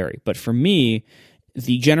mileage may vary, but for me,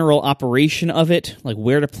 the general operation of it, like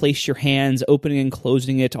where to place your hands, opening and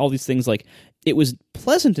closing it, all these things, like it was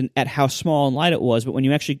pleasant at how small and light it was, but when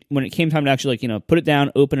it came time to actually put it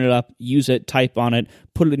down, open it up, use it, type on it,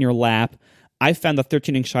 put it in your lap, I found the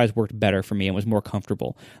 13-inch size worked better for me and was more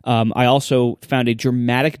comfortable. I also found a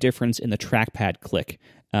dramatic difference in the trackpad click.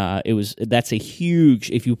 That's a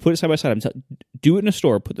huge, if you put it side by side, do it in a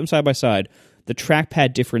store, put them side by side, the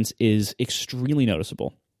trackpad difference is extremely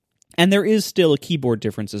noticeable. And there is still a keyboard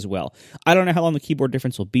difference as well. I don't know how long the keyboard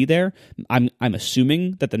difference will be there. I'm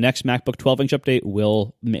assuming that the next MacBook 12-inch update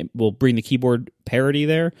will bring the keyboard parity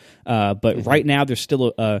there. But right now there's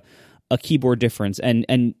still a keyboard difference.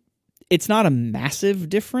 And it's not a massive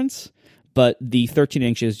difference, but the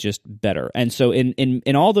 13-inch is just better. And so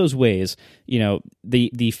in all those ways,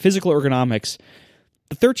 the physical ergonomics,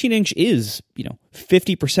 the 13-inch is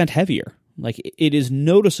 50% heavier. Like, it is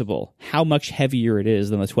noticeable how much heavier it is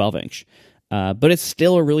than the 12-inch. But it's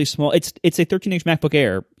still a really small... It's a 13-inch MacBook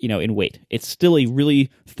Air, in weight. It's still a really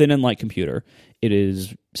thin and light computer. It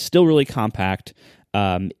is still really compact.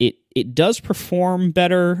 It does perform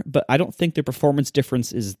better, but I don't think the performance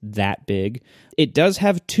difference is that big. It does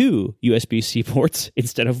have 2 USB-C ports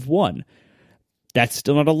instead of 1. That's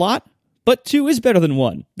still not a lot, but 2 is better than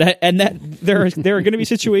 1. There are going to be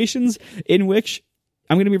situations in which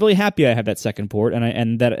I'm going to be really happy I have that second port,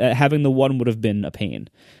 and that having the one would have been a pain.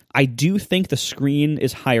 I do think the screen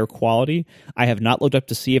is higher quality. I have not looked up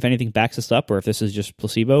to see if anything backs this up or if this is just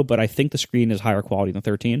placebo, but I think the screen is higher quality than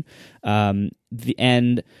 13.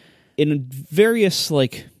 And in various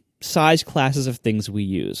like size classes of things we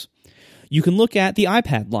use, you can look at the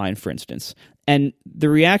iPad line, for instance. And the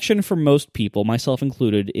reaction for most people, myself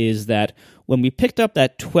included, is that when we picked up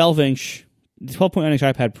that 12.9-inch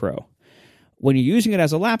iPad Pro, when you're using it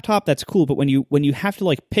as a laptop, that's cool. But when you have to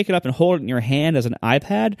like pick it up and hold it in your hand as an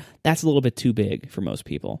iPad, that's a little bit too big for most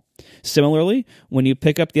people. Similarly, when you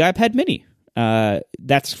pick up the iPad Mini,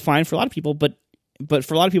 that's fine for a lot of people, but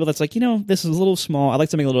for a lot of people, that's like, this is a little small. I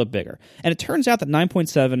like something a little bit bigger. And it turns out that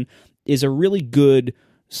 9.7 is a really good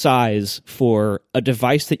size for a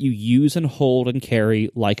device that you use and hold and carry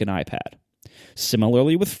like an iPad.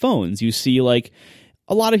 Similarly with phones, you see like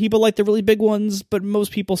a lot of people like the really big ones, but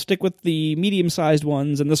most people stick with the medium-sized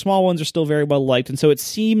ones, and the small ones are still very well liked. And so it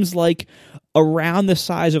seems like around the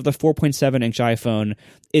size of the 4.7-inch iPhone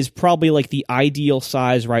is probably like the ideal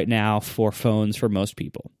size right now for phones for most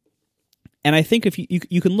people. And I think if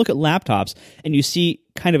you can look at laptops and you see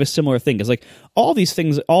kind of a similar thing, because like all these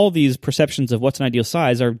things, all these perceptions of what's an ideal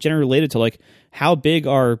size are generally related to like how big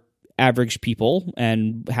are average people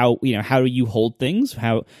and how do you hold things,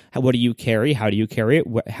 what do you carry, how do you carry it,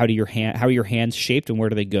 how are your hands shaped and where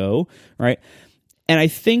do they go, right? And I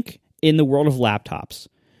think in the world of laptops,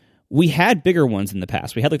 we had bigger ones in the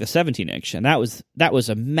past. We had like the 17-inch, and that was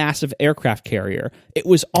a massive aircraft carrier. It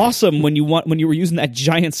was awesome when you were using that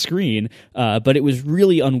giant screen, but it was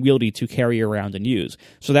really unwieldy to carry around and use.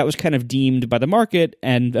 So that was kind of deemed by the market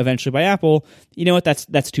and eventually by Apple, you know what,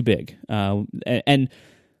 that's too big. And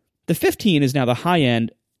the 15 is now the high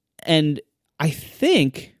end, and I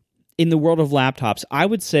think in the world of laptops, I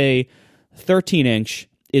would say 13-inch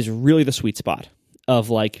is really the sweet spot of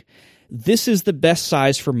like, this is the best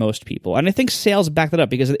size for most people. And I think sales back that up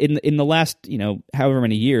because in the last, however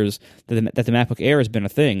many years that the MacBook Air has been a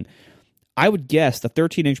thing, I would guess the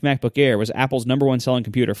 13-inch MacBook Air was Apple's number one selling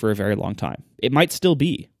computer for a very long time. It might still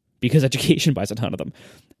be because education buys a ton of them.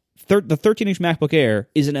 The 13-inch MacBook Air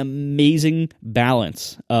is an amazing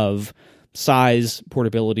balance of size,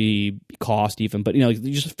 portability, cost even. But,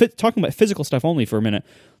 just talking about physical stuff only for a minute,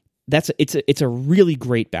 it's a really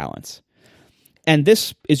great balance. And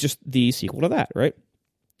this is just the sequel to that, right?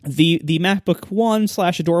 The MacBook One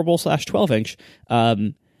 /Adorable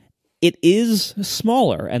 /12-inch, it is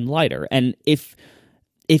smaller and lighter. And if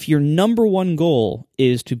your number one goal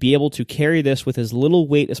is to be able to carry this with as little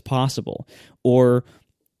weight as possible, or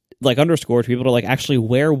like Underscore to be able to like actually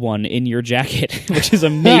wear one in your jacket, which is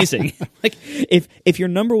amazing. Like if your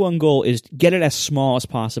number one goal is get it as small as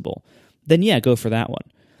possible, then yeah, go for that one.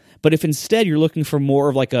 But if instead you're looking for more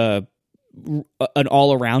of like an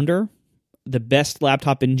all-arounder, the best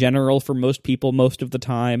laptop in general for most people most of the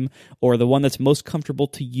time, or the one that's most comfortable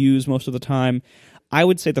to use most of the time, I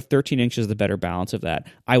would say the 13-inch is the better balance of that.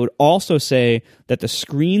 I would also say that the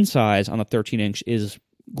screen size on the 13-inch is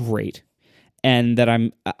great, and that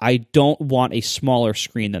I don't want a smaller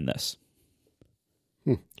screen than this.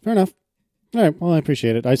 Fair enough. All right, well, I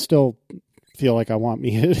appreciate it. I still feel like I want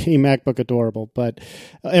me a MacBook Adorable, but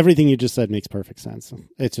everything you just said makes perfect sense.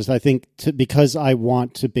 It's just, I think because I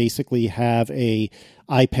want to basically have a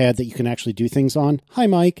iPad that you can actually do things on. Hi,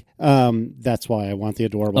 Mike. That's why I want the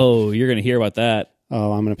Adorable. Oh, you're going to hear about that.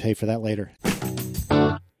 Oh, I'm going to pay for that later.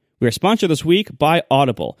 We are sponsored this week by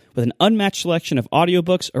Audible, with an unmatched selection of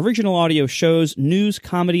audiobooks, original audio shows, news,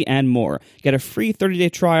 comedy, and more. Get a free 30-day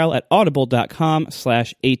trial at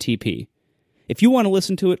audible.com/ATP. If you want to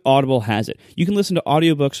listen to it, Audible has it. You can listen to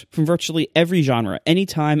audiobooks from virtually every genre,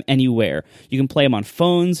 anytime, anywhere. You can play them on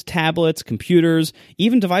phones, tablets, computers,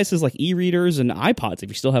 even devices like e-readers and iPods if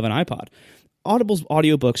you still have an iPod. Audible's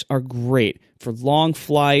audiobooks are great for long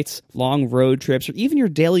flights, long road trips, or even your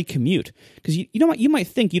daily commute. Because you might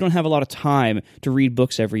think you don't have a lot of time to read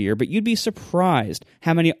books every year, but you'd be surprised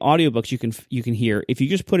how many audiobooks you can hear if you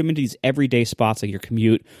just put them into these everyday spots like your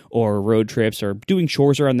commute or road trips or doing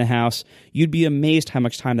chores around the house. You'd be amazed how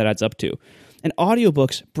much time that adds up to. And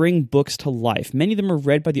audiobooks bring books to life. Many of them are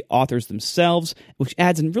read by the authors themselves, which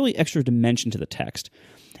adds a really extra dimension to the text.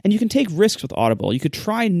 And you can take risks with Audible. You could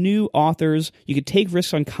try new authors. You could take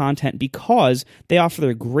risks on content because they offer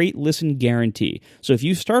their great listen guarantee. So if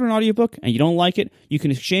you start an audiobook and you don't like it, you can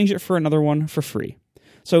exchange it for another one for free.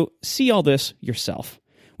 So see all this yourself.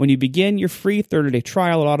 When you begin your free 30-day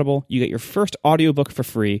trial at Audible, you get your first audiobook for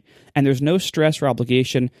free, and there's no stress or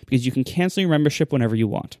obligation because you can cancel your membership whenever you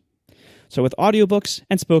want. So with audiobooks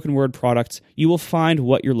and spoken word products, you will find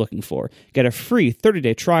what you're looking for. Get a free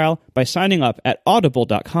 30-day trial by signing up at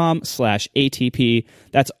audible.com/ATP.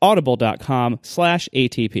 That's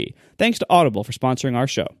audible.com/ATP. Thanks to Audible for sponsoring our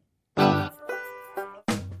show.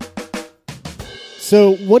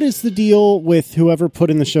 So what is the deal with whoever put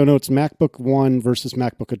in the show notes MacBook One versus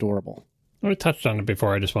MacBook Adorable? We touched on it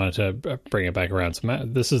before. I just wanted to bring it back around.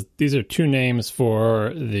 So these are two names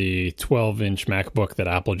for the 12-inch MacBook that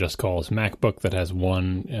Apple just calls MacBook, that has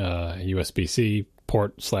one USB-C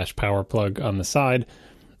port / power plug on the side,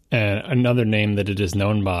 and another name that it is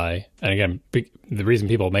known by. And again, the reason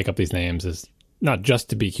people make up these names is not just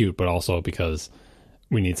to be cute, but also because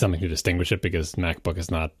we need something to distinguish it, because MacBook is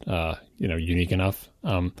not unique enough.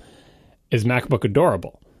 Is MacBook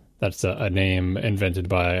Adorable? That's a name invented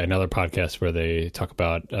by another podcast where they talk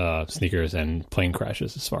about sneakers and plane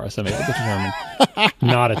crashes, as far as I'm able to determine.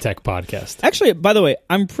 Not a tech podcast. Actually, by the way,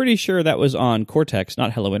 I'm pretty sure that was on Cortex,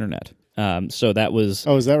 not Hello Internet. So that was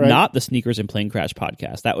is that right? Not the Sneakers and Plane Crash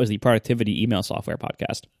podcast. That was the Productivity Email Software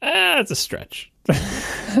podcast. It's a stretch.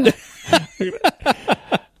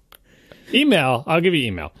 Email. I'll give you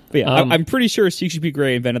email. But yeah, I'm pretty sure CCP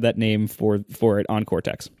Grey invented that name for it on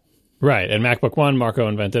Cortex. Right, and MacBook One, Marco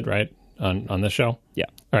invented, right, on this show? Yeah.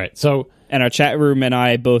 All right, so... And our chat room and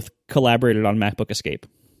I both collaborated on MacBook Escape.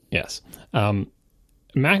 Yes.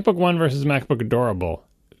 MacBook One versus MacBook Adorable.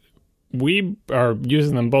 We are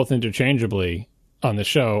using them both interchangeably on the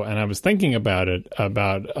show, and I was thinking about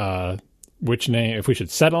which name, if we should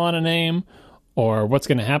settle on a name, or what's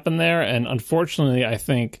going to happen there, and unfortunately, I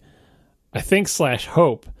think /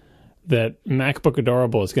 hope that MacBook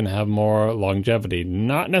Adorable is going to have more longevity,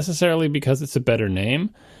 not necessarily because it's a better name,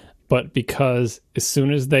 but because as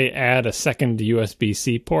soon as they add a second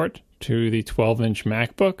USB-C port to the 12-inch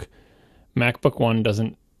MacBook One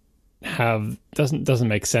doesn't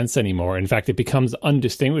make sense anymore. In fact, it becomes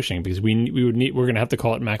undistinguishing, because we're going to have to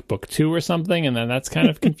call it MacBook 2 or something, and then that's kind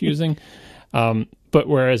of confusing. But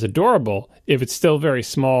whereas Adorable, if it's still very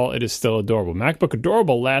small, it is still adorable. MacBook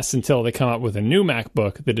Adorable lasts until they come up with a new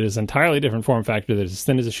MacBook that is entirely different form factor, that is as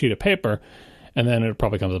thin as a sheet of paper, and then it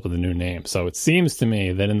probably comes up with a new name. So it seems to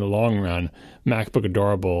me that in the long run, MacBook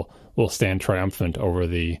Adorable will stand triumphant over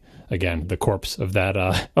the corpse of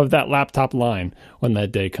that laptop line when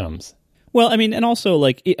that day comes. Well, I mean, and also,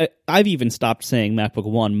 I've even stopped saying MacBook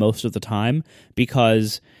One most of the time,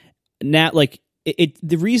 because now,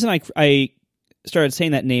 the reason I started saying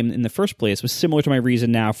that name in the first place was similar to my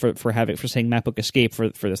reason now for saying MacBook Escape for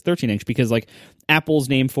this 13-inch, because Apple's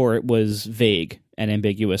name for it was vague and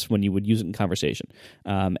ambiguous when you would use it in conversation,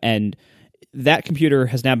 and that computer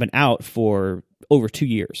has now been out for over 2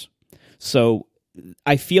 years. So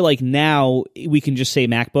I feel like now we can just say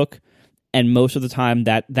MacBook, and most of the time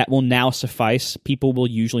that will now suffice. People will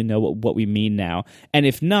usually know what we mean now, and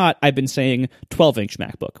if not, I've been saying 12-inch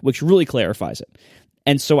MacBook, which really clarifies it.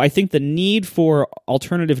 And so I think the need for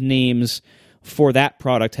alternative names for that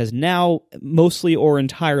product has now mostly or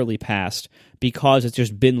entirely passed, because it's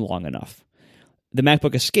just been long enough. The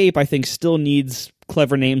MacBook Escape, I think, still needs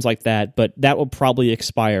clever names like that, but that will probably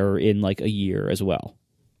expire in a year as well.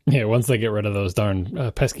 Yeah, once they get rid of those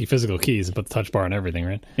darn pesky physical keys and put the touch bar and everything,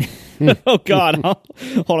 right? Oh, God, I'll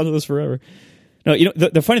hold on to this forever. No,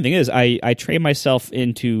 the funny thing is, I trained myself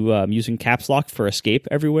into using caps lock for Escape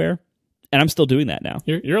everywhere. And I'm still doing that now.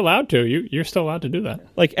 You're allowed to. You're still allowed to do that.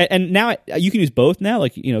 And now you can use both now.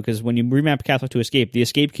 Because when you remap caps lock to Escape, the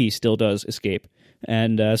Escape key still does Escape,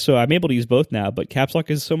 and so I'm able to use both now. But caps lock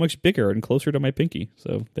is so much bigger and closer to my pinky.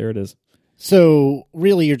 So there it is. So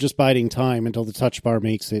really, you're just biding time until the touch bar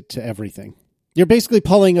makes it to everything. You're basically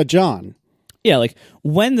pulling a John. Yeah,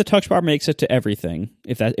 when the touch bar makes it to everything,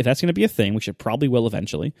 if that's going to be a thing, which it probably will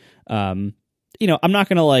eventually. I'm not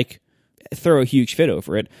going to throw a huge fit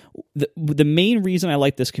over it. The main reason I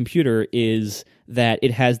like this computer is that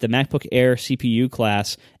it has the MacBook Air CPU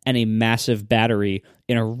class and a massive battery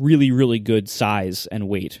in a really, really good size and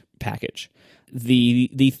weight package. The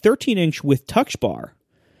 13-inch with touch bar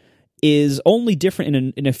is only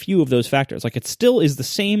different in a few of those factors. It still is the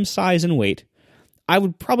same size and weight. I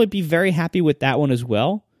would probably be very happy with that one as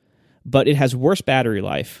well, but it has worse battery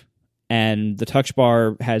life, and the touch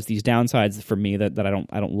bar has these downsides for me that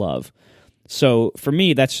I don't love. So for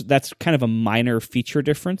me, that's kind of a minor feature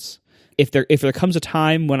difference. If there comes a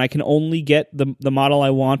time when I can only get the model I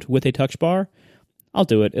want with a touch bar, I'll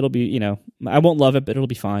do it. It'll be, I won't love it, but it'll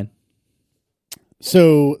be fine.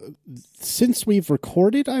 So since we've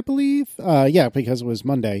recorded, I believe, because it was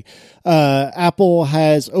Monday, Apple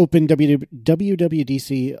has opened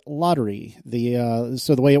WWDC Lottery.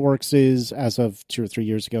 So the way it works is, as of 2 or 3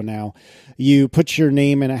 years ago now, you put your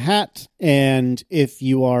name in a hat, and if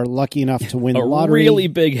you are lucky enough to win the lottery... A really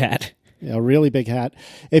big hat. A really big hat.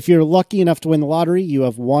 If you're lucky enough to win the lottery, you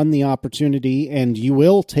have won the opportunity, and you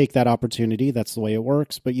will take that opportunity. That's the way it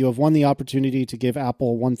works. But you have won the opportunity to give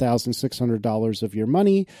Apple $1,600 of your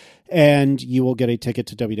money, and you will get a ticket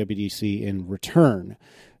to WWDC in return.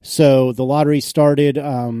 So the lottery started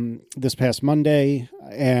this past Monday,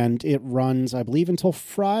 and it runs, I believe, until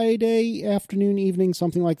Friday afternoon, evening,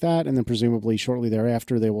 something like that. And then presumably shortly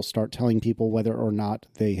thereafter, they will start telling people whether or not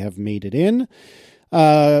they have made it in.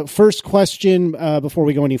 First question, before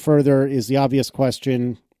we go any further, is the obvious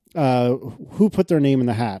question. Who put their name in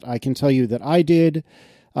the hat? I can tell you that I did.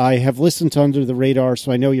 I have listened to Under the Radar,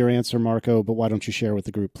 so I know your answer, Marco, but why don't you share with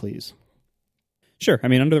the group, please? Sure. I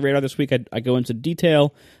mean, Under the Radar this week, I go into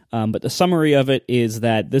detail, but the summary of it is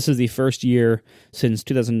that this is the first year since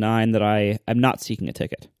 2009 that I am not seeking a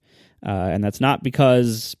ticket. And that's not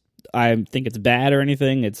because I think it's bad or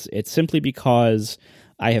anything. It's simply because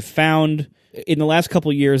I have found in the last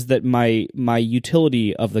couple of years that my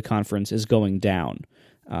utility of the conference is going down,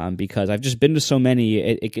 because I've just been to so many.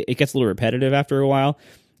 It gets a little repetitive after a while.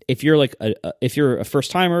 If you're if you're a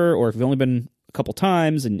first timer, or if you've only been a couple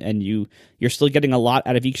times and you're still getting a lot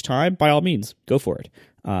out of each time, by all means, go for it.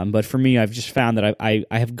 But for me, I've just found that I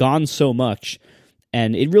have gone so much,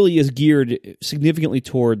 and it really is geared significantly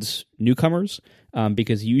towards newcomers,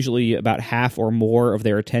 because usually about half or more of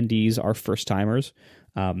their attendees are first timers.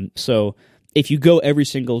 So if you go every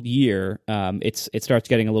single year, it starts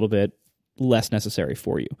getting a little bit less necessary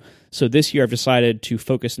for you. So this year I've decided to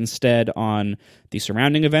focus instead on the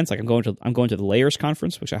surrounding events. Like I'm going to the Layers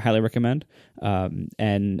conference, which I highly recommend,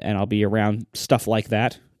 and I'll be around stuff like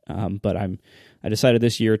that. But I decided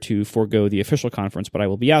this year to forego the official conference, but I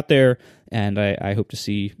will be out there, and I hope to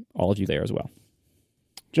see all of you there as well.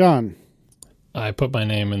 John, I put my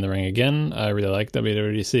name in the ring again. I really like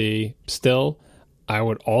WWDC still. I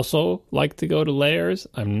would also like to go to Layers.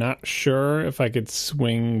 I'm not sure if I could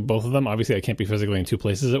swing both of them. Obviously, I can't be physically in two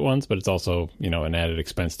places at once, but it's also, an added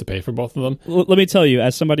expense to pay for both of them. Well, let me tell you,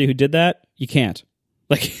 as somebody who did that, you can't.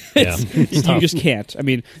 You just can't. I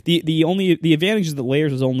mean, the advantage is that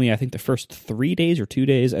Layers is only, I think, the first 3 days or 2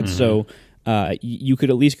 days, and so you could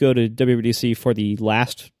at least go to WWDC for the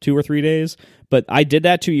last 2 or 3 days. But I did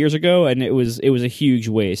that 2 years ago, and it was a huge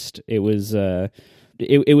waste. It was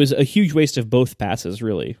a huge waste of both passes,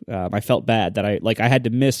 really. I felt bad that I had to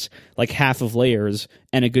miss half of Layers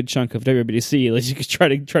and a good chunk of WWDC. You could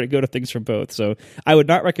try to go to things from both. So I would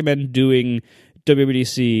not recommend doing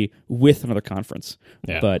WWDC with another conference.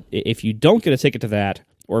 Yeah. But if you don't get a ticket to that,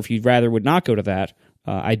 or if you'd rather would not go to that,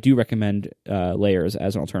 I do recommend Layers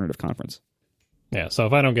as an alternative conference. Yeah, so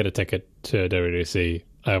if I don't get a ticket to WWDC,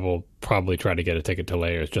 I will probably try to get a ticket to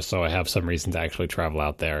Layers just so I have some reason to actually travel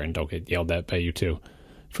out there and don't get yelled at by you two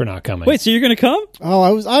for not coming. Wait, so you're going to come?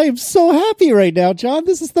 Oh, I am so happy right now, John.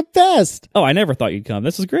 This is the best. Oh, I never thought you'd come.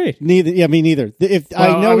 This is great. Me neither.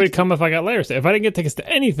 I would come if I got Layers. If I didn't get tickets to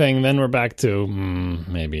anything, then we're back to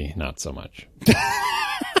maybe not so much.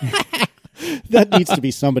 That needs to be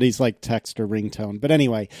somebody's text or ringtone. But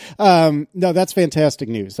anyway, no, that's fantastic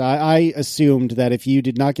news. I assumed that if you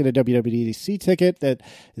did not get a WWDC ticket,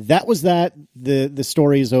 that was that. The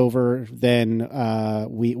story is over. Then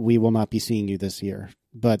we will not be seeing you this year.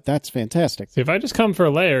 But that's fantastic. If I just come for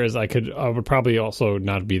Layers, I would probably also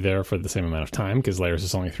not be there for the same amount of time because Layers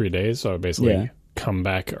is only 3 days. So I would basically come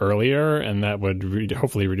back earlier, and that would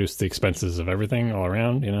hopefully reduce the expenses of everything all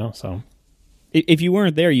around. So. If you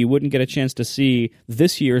weren't there, you wouldn't get a chance to see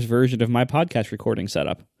this year's version of my podcast recording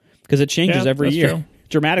setup, because it changes every year, true.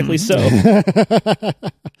 Dramatically so.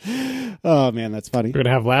 Oh man, that's funny. We're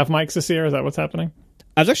gonna have lav mics this year. Is that what's happening?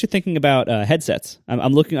 I was actually thinking about headsets.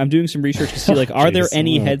 I'm doing some research to see are there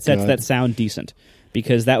any headsets that sound decent,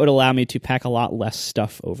 because that would allow me to pack a lot less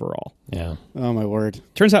stuff overall. Yeah. Oh my word.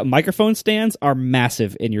 Turns out microphone stands are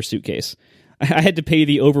massive in your suitcase. I had to pay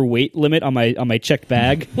the overweight limit on my checked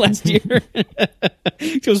bag last year.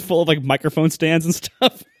 It was full of microphone stands and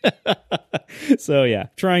stuff. So yeah,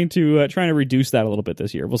 trying to reduce that a little bit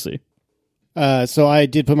this year. We'll see. So I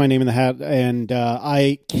did put my name in the hat, and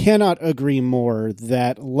I cannot agree more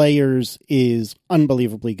that Layers is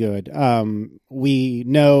unbelievably good. We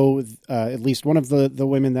know at least one of the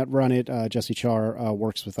women that run it, Jessie Char,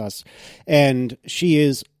 works with us, and she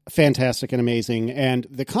is fantastic and amazing. And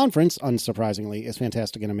the conference, unsurprisingly, is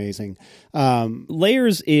fantastic and amazing.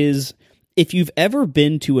 Layers is If you've ever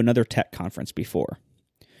been to another tech conference before,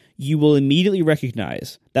 you will immediately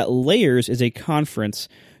recognize that Layers is a conference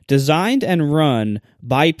designed and run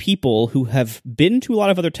by people who have been to a lot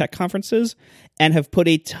of other tech conferences and have put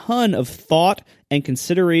a ton of thought and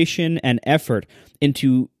consideration and effort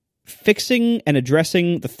into fixing and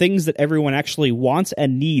addressing the things that everyone actually wants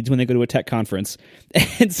and needs when they go to a tech conference.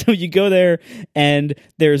 And so you go there and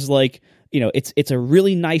there's like, it's a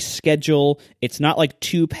really nice schedule. It's not like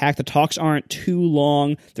too packed. The talks aren't too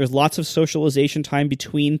long. There's lots of socialization time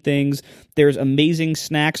between things. There's amazing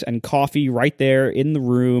snacks and coffee right there in the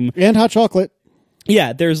room. And hot chocolate.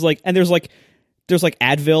 Yeah, there's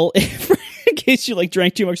Advil in case you like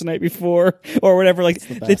drank too much the night before or whatever. Like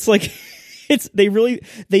it's like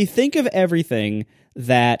they think of everything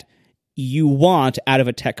that you want out of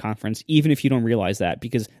a tech conference, even if you don't realize that,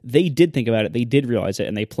 because they did think about it, they did realize it,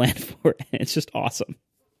 and they planned for it. And it's just awesome.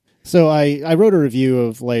 So I wrote a review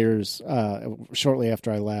of Layers shortly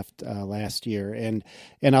after I left last year, and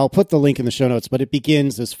I'll put the link in the show notes, but it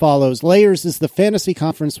begins as follows. Layers is the fantasy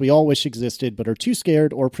conference we all wish existed, but are too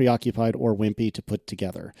scared or preoccupied or wimpy to put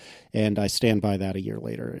together. And I stand by that a year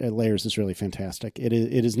later. Layers is really fantastic. It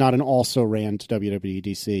is not an also-ran to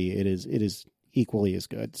WWDC. It is equally as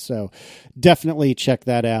good. So definitely check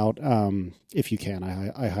that out if you can.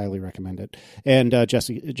 I highly recommend it. And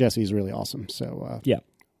Jesse is really awesome. So yeah.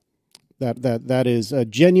 That is a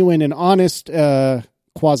genuine and honest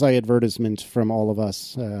quasi-advertisement from all of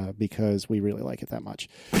us because we really like it that much.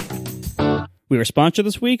 We were sponsored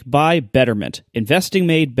this week by Betterment, investing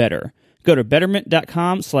made better. Go to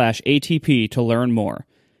betterment.com/ATP to learn more.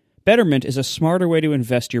 Betterment is a smarter way to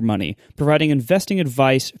invest your money, providing investing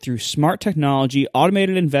advice through smart technology,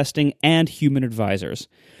 automated investing, and human advisors.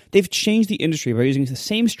 They've changed the industry by using the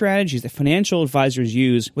same strategies that financial advisors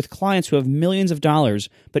use with clients who have millions of dollars,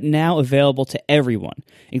 but now available to everyone,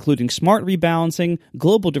 including smart rebalancing,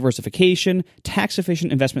 global diversification,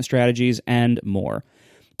 tax-efficient investment strategies, and more.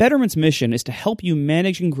 Betterment's mission is to help you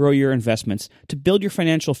manage and grow your investments to build your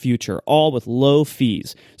financial future, all with low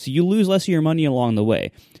fees, so you lose less of your money along the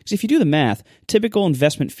way. Because if you do the math, typical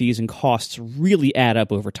investment fees and costs really add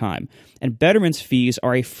up over time, and Betterment's fees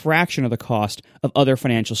are a fraction of the cost of other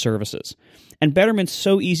financial services. And Betterment's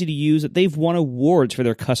so easy to use that they've won awards for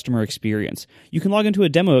their customer experience. You can log into a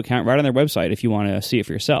demo account right on their website if you want to see it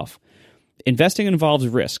for yourself. Investing involves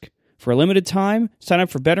risk. For a limited time, sign up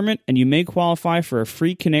for Betterment and you may qualify for a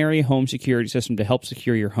free Canary home security system to help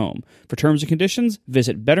secure your home. For terms and conditions,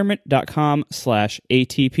 visit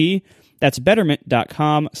betterment.com/ATP. That's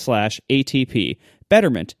betterment.com/ATP.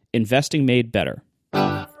 Betterment, investing made better.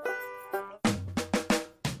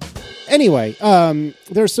 Anyway,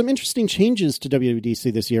 there's some interesting changes to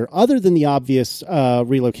WWDC this year, other than the obvious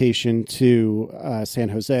relocation to San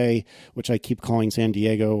Jose, which I keep calling San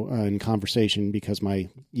Diego in conversation because my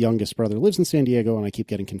youngest brother lives in San Diego and I keep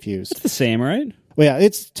getting confused. It's the same, right? Well, yeah,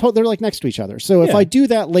 they're like next to each other. So if I do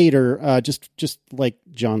that later, just like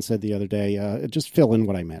John said the other day, just fill in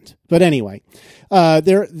what I meant. But anyway,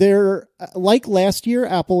 they're like last year,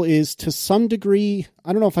 Apple is to some degree,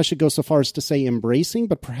 I don't know if I should go so far as to say embracing,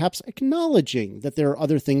 but perhaps acknowledging that there are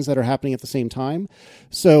other things that are happening at the same time.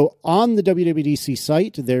 So on the WWDC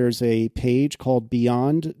site, there's a page called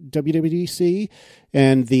Beyond WWDC,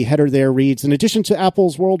 and the header there reads, in addition to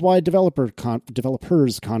Apple's Worldwide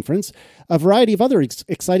Developers Conference, a variety of other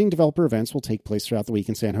exciting developer events will take place throughout the week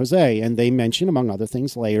in San Jose. And they mention, among other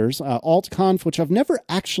things, Layers, AltConf, which I've never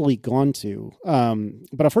actually gone to,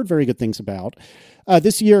 but I've heard very good things about.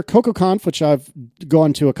 This year, CocoConf, which I've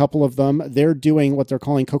gone to a couple of them, they're doing what they're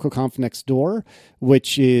calling CocoConf Next Door,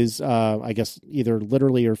 which is, I guess, either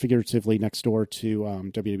literally or figuratively next door to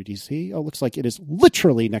WWDC. Oh, looks like it is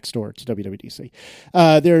literally next door to WWDC.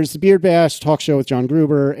 There's the Beard Bash talk show with John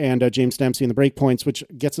Gruber and James Dempsey and the Breakpoints, which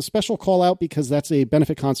gets a special call out because that's a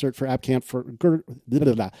benefit concert for App Camp for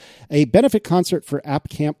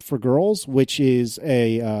Girls, which is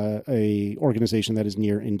a organization that is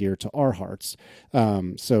near and dear to our hearts.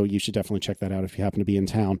 So you should definitely check that out if you happen to be in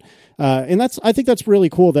town. And I think that's really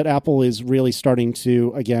cool that Apple is really starting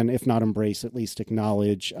to, again, if not embrace, at least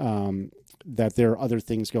acknowledge that there are other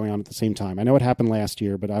things going on at the same time. I know it happened last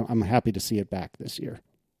year, but I'm happy to see it back this year.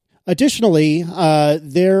 Additionally,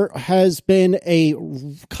 there has been a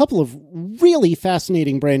couple of really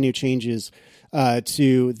fascinating brand new changes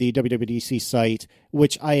to the WWDC site,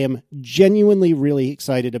 which I am genuinely really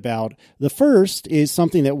excited about. The first is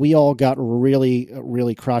something that we all got really,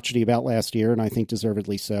 really crotchety about last year, and I think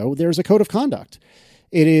deservedly so. There's a code of conduct.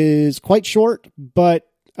 It is quite short, but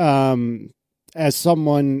as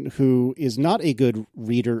someone who is not a good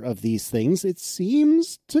reader of these things, it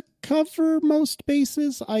seems to cover most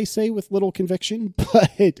bases, I say with little conviction,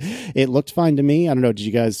 but it looked fine to me. I don't know. Did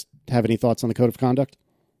you guys have any thoughts on the code of conduct?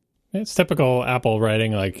 It's typical Apple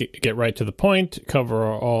writing, like, get right to the point, cover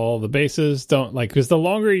all the bases. Don't, like, because the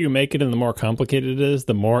longer you make it and the more complicated it is,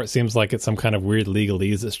 the more it seems like it's some kind of weird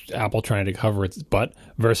legalese that's Apple trying to cover its butt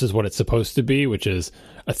versus what it's supposed to be, which is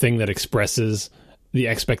a thing that expresses the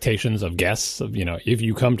expectations of guests. Of, you know, if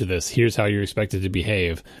you come to this, here's how you're expected to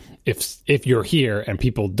behave. If you're here and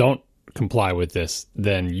people don't comply with this,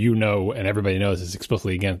 then you know, and everybody knows it's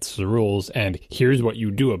explicitly against the rules, and here's what you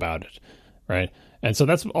do about it, right? And so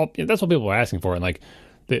that's what people were asking for. And like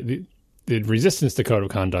the resistance to code of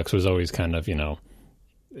conduct was always kind of, you know,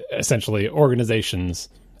 essentially organizations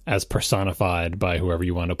as personified by whoever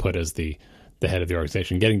you want to put as the head of the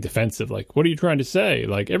organization, getting defensive. Like, what are you trying to say?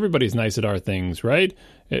 Like, everybody's nice at our things, right?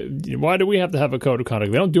 Why do we have to have a code of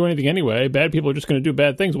conduct? They don't do anything anyway. Bad people are just going to do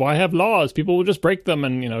bad things. Why have laws? People will just break them.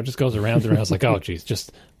 And, you know, it just goes around and around. It's like, oh, geez,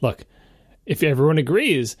 just look, if everyone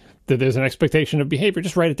agrees that there's an expectation of behavior,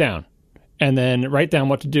 just write it down. And then write down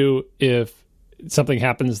what to do if something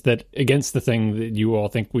happens that against the thing that you all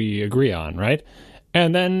think we agree on, right?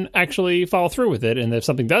 And then actually follow through with it. And if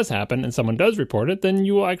something does happen and someone does report it, then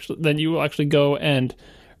you will actually go and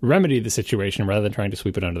remedy the situation rather than trying to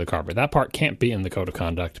sweep it under the carpet. That part can't be in the code of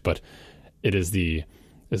conduct, but it is the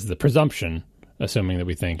presumption, assuming that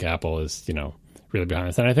we think Apple is, you know, really behind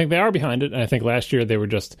this. And I think they are behind it. And I think last year they were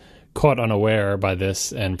just caught unaware by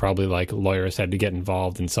this, and probably like lawyers had to get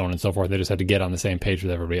involved and so on and so forth. They just had to get on the same page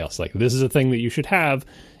with everybody else. Like, this is a thing that you should have.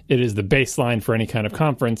 It is the baseline for any kind of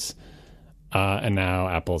conference. And now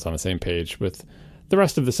Apple's on the same page with the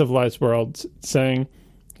rest of the civilized world, saying,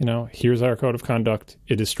 you know, here's our code of conduct.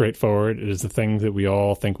 It is straightforward. It is the thing that we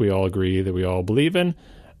all think we all agree, that we all believe in.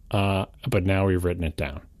 But now we've written it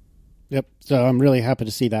down. Yep. So I'm really happy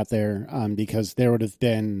to see that there, because there would have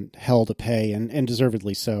been hell to pay, and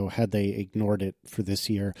deservedly so, had they ignored it for this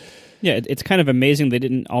year. Yeah, it's kind of amazing they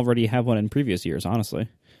didn't already have one in previous years, honestly.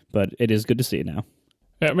 But it is good to see it now.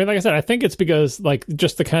 I mean, like I said, I think it's because, like,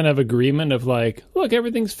 just the kind of agreement of, like, look,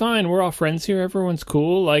 everything's fine. We're all friends here. Everyone's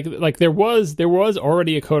cool. Like there was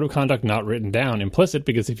already a code of conduct not written down, implicit,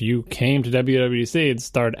 because if you came to WWDC and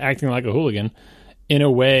started acting like a hooligan in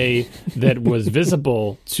a way that was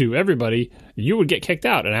visible to everybody, you would get kicked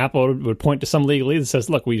out. And Apple would point to some legalese that says,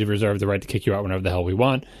 look, we reserve the right to kick you out whenever the hell we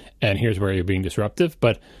want, and here's where you're being disruptive.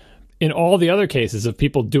 But in all the other cases of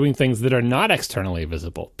people doing things that are not externally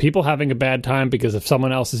visible, people having a bad time because of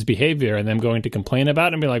someone else's behavior and them going to complain about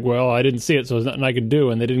it and be like, well, I didn't see it, so there's nothing I could do,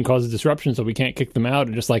 and they didn't cause a disruption, so we can't kick them out.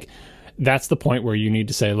 And just like, that's the point where you need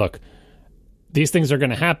to say, look, these things are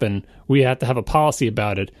going to happen. We have to have a policy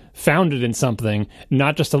about it, founded in something,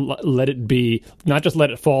 not just to let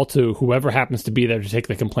it fall to whoever happens to be there to take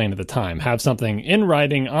the complaint at the time. Have something in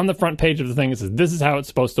writing on the front page of the thing that says, this is how it's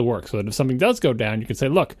supposed to work. So that if something does go down, you can say,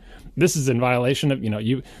 look, this is in violation of, you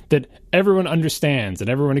know, that everyone understands and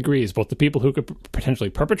everyone agrees, both the people who could potentially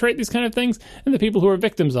perpetrate these kind of things and the people who are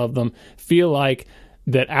victims of them feel like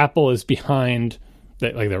that Apple is behind,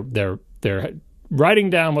 that, like they're writing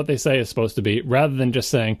down what they say is supposed to be, rather than just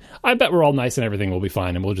saying, I bet we're all nice and everything will be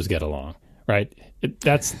fine and we'll just get along, right?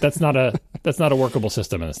 That's not a workable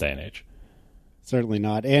system in this day and age. Certainly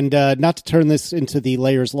not. And not to turn this into the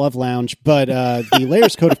Layers Love Lounge, but the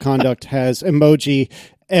Layers Code of Conduct has emoji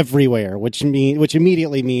everywhere, which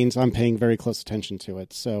immediately means I'm paying very close attention to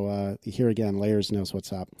it. So here again, Layers knows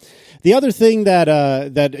what's up. The other thing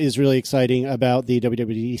that is really exciting about the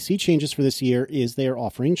WWDC changes for this year is they are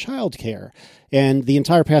offering childcare. And the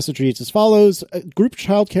entire passage reads as follows. Group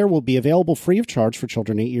childcare will be available free of charge for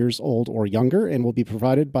children 8 years old or younger and will be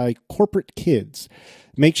provided by Corporate Kids.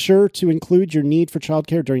 Make sure to include your need for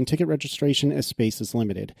childcare during ticket registration as space is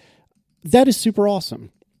limited. That is super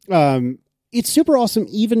awesome. It's super awesome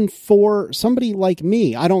even for somebody like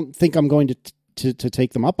me. I don't think I'm going to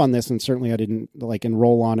take them up on this, and certainly I didn't like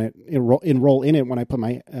enroll in it when I put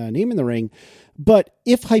my name in the ring. But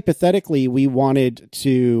if hypothetically we wanted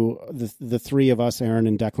to, the three of us, Aaron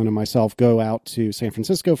and Declan and myself, go out to San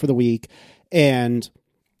Francisco for the week, and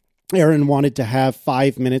Erin wanted to have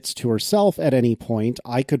 5 minutes to herself at any point,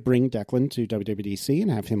 I could bring Declan to WWDC and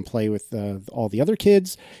have him play with all the other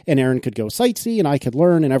kids, and Erin could go sightsee and I could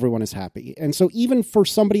learn, and everyone is happy. And so even for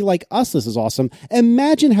somebody like us, this is awesome.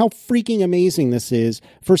 Imagine how freaking amazing this is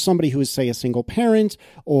for somebody who is, say, a single parent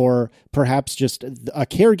or perhaps just a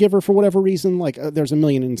caregiver for whatever reason. Like there's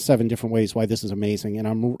 1,000,007 different ways why this is amazing.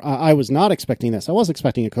 And I was not expecting this. I was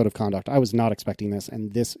expecting a code of conduct. I was not expecting this,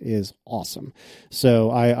 and this is awesome.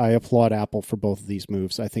 So I applaud Apple for both of these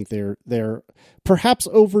moves. I think they're perhaps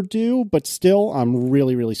overdue, but still, I'm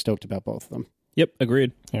really, really stoked about both of them. Yep,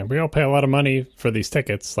 agreed. Yeah, we all pay a lot of money for these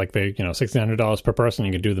tickets, like they, $1,600 per person.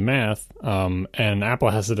 You can do the math, and Apple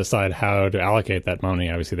has to decide how to allocate that money.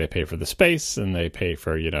 Obviously, they pay for the space, and they pay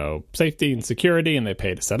for safety and security, and they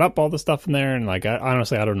pay to set up all the stuff in there. And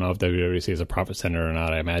honestly, I don't know if WWDC is a profit center or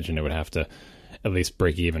not. I imagine it would have to at least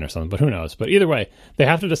break even or something, but who knows? But either way, they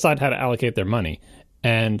have to decide how to allocate their money.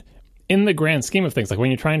 And in the grand scheme of things, like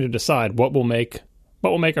when you're trying to decide what will make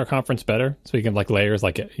our conference better, speaking of layers,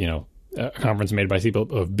 a conference made by people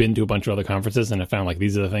who have been to a bunch of other conferences and have found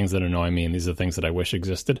these are the things that annoy me and these are the things that I wish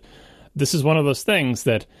existed. This is one of those things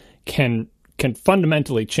that can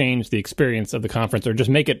fundamentally change the experience of the conference or just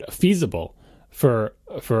make it feasible for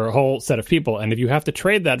a whole set of people. And if you have to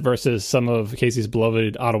trade that versus some of Casey's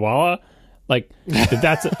beloved Adewale,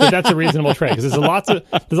 that's a reasonable trade, because there's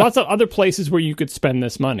lots of other places where you could spend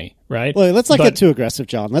this money, right? Well, let's not get too aggressive,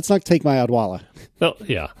 John. Let's not take my Adewale. Well,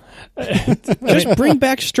 yeah. Just bring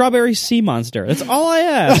back Strawberry Sea Monster. That's all I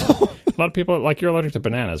ask. A lot of people, you're allergic to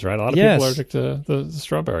bananas, right? A lot of people are allergic to the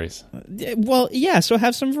strawberries. Well, yeah, so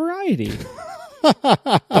have some variety.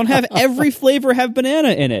 Don't have every flavor have banana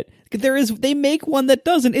in it. They make one that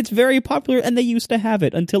doesn't. It's very popular, and they used to have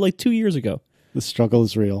it until 2 years ago. The struggle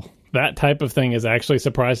is real. That type of thing is actually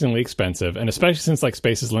surprisingly expensive, and especially since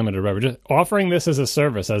space is limited, right? Just offering this as a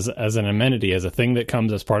service, as an amenity, as a thing that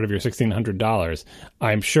comes as part of your $1,600,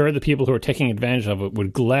 I'm sure the people who are taking advantage of it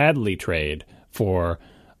would gladly trade for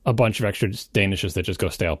a bunch of extra Danishes that just go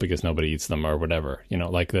stale because nobody eats them or whatever.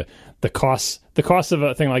 The costs of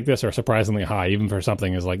a thing like this are surprisingly high, even for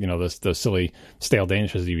something as those silly stale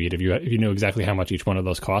Danishes you eat. If you knew exactly how much each one of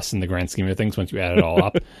those costs in the grand scheme of things, once you add it all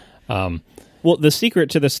up. Well, the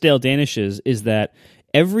secret to the stale Danishes is that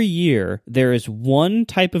every year there is one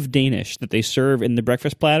type of Danish that they serve in the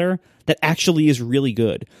breakfast platter that actually is really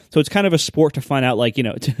good. So it's kind of a sport to find out,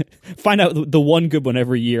 to find out the one good one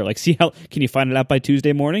every year. See how can you find it out by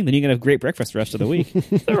Tuesday morning? Then you can have great breakfast the rest of the week.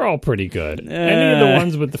 They're all pretty good. Any of the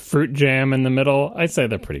ones with the fruit jam in the middle, I'd say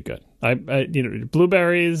they're pretty good.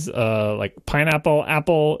 Blueberries, pineapple,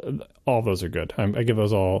 apple, all those are good. I give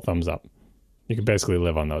those all thumbs up. You can basically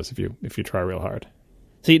live on those if you try real hard.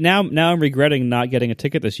 See, now I'm regretting not getting a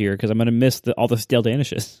ticket this year because I'm going to miss all the stale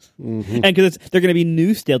Danishes, and because they're going to be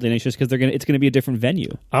new stale Danishes because it's going to be a different venue.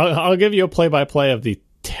 I'll give you a play-by-play of the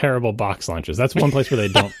terrible box lunches. That's one place where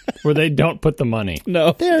they don't put the money.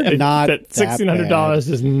 No, they're not. That $1,600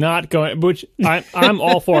 is not going. Which I'm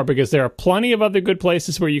all for, because there are plenty of other good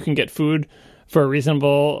places where you can get food for a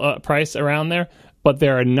reasonable price around there, but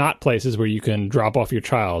there are not places where you can drop off your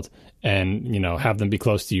child and have them be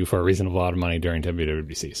close to you for a reasonable amount of money during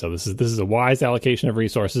WWDC. So this is a wise allocation of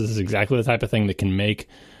resources. This is exactly the type of thing that can make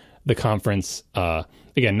the conference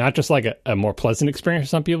again, not just a more pleasant experience for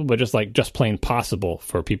some people, but just plain possible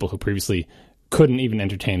for people who previously couldn't even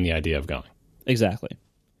entertain the idea of going. Exactly.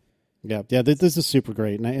 Yeah. This is super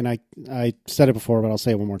great, and I said it before, but I'll say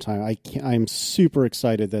it one more time. I'm super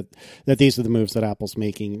excited that these are the moves that Apple's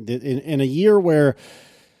making in a year where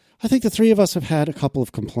I think the three of us have had a couple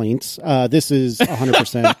of complaints. This is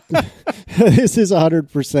 100%. This is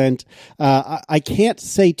 100%. I can't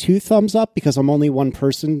say 2 thumbs up because I'm only one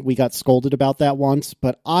person. We got scolded about that once,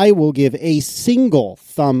 but I will give a single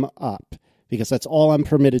thumb up because that's all I'm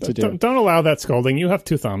permitted to do. Don't allow that scolding. You have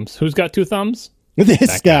 2 thumbs. Who's got 2 thumbs?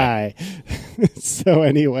 This guy. So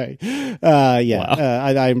anyway, wow.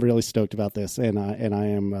 I'm really stoked about this, and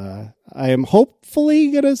I am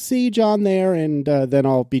hopefully gonna see John there, and then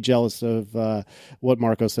I'll be jealous of what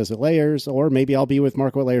Marco says at Layers, or maybe I'll be with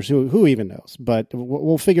Marco at Layers. Who even knows? But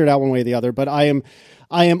we'll figure it out one way or the other. But I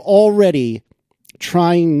am already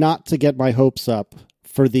trying not to get my hopes up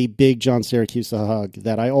for the big John Syracuse hug,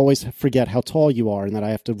 that I always forget how tall you are and that I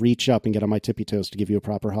have to reach up and get on my tippy toes to give you a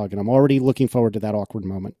proper hug. And I'm already looking forward to that awkward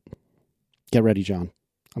moment. Get ready, John.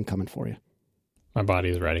 I'm coming for you. My body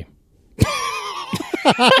is ready.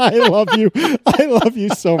 I love you. I love you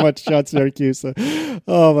so much, John Syracuse.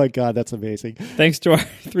 Oh my God, that's amazing. Thanks to our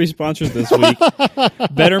 3 sponsors this week,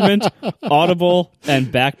 Betterment, Audible, and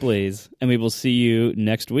Backblaze. And we will see you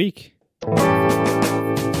next week.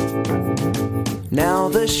 Now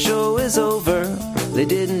the show is over. They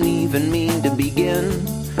didn't even mean to begin,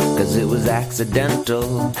 'cause it was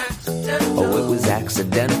accidental. Oh, it was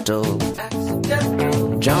accidental.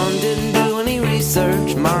 John didn't do any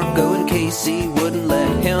research. Marco and Casey wouldn't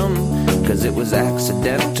let him, 'cause it was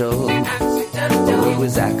accidental. Oh, it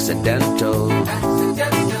was accidental.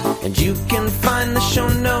 And you can find the show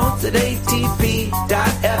notes at atp.fm.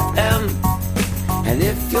 And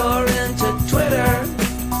if you're into Twitter,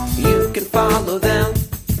 you can follow them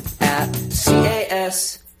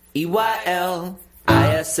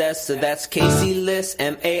S, so that's Casey List,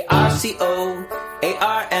 MARCOARMENT,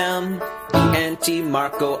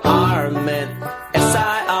 Marco Arment,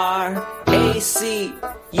 SIRAC,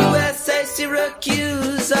 USA,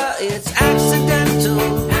 Syracuse, it's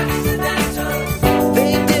accidental.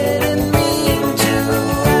 They didn't mean to,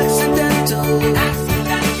 accidental.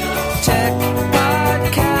 Tech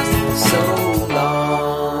podcast, so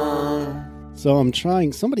long. So I'm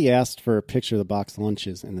trying. Somebody asked for a picture of the box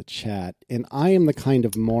lunches in the chat, and I am the kind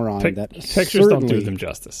of moron that pictures don't do them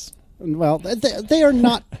justice. Well, they are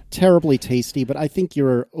not terribly tasty, but I think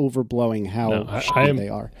you're overblowing how shitty they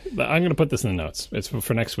are. I'm going to put this in the notes. It's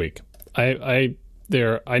for next week. I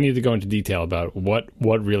need to go into detail about what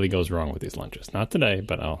really goes wrong with these lunches. Not today,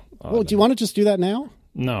 but I'll well, do you want to just do that now?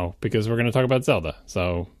 No, because we're going to talk about Zelda,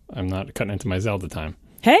 so I'm not cutting into my Zelda time.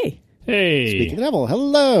 Hey. Speaking of the devil,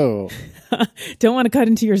 hello. Don't want to cut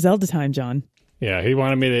into your Zelda time, John. Yeah, he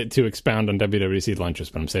wanted me to expound on WWDC lunches,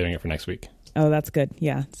 but I'm saving it for next week. Oh, that's good.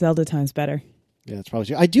 Yeah, Zelda time's better. Yeah, that's probably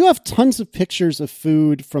true. I do have tons of pictures of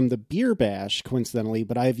food from the beer bash, coincidentally,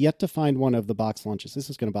 but I have yet to find one of the box lunches. This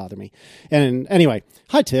is going to bother me. And anyway,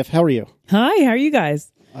 hi, Tiff. How are you? Hi, how are you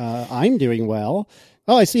guys? I'm doing well.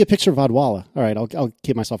 Oh, I see a picture of Odwalla. All right, I'll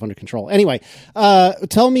keep myself under control. Anyway,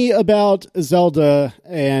 tell me about Zelda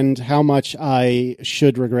and how much I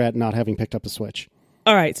should regret not having picked up a Switch.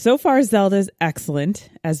 All right, so far Zelda's excellent,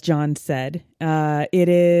 as John said. It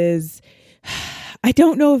is... I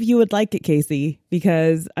don't know if you would like it, Casey,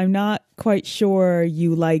 because I'm not quite sure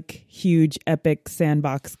you like huge, epic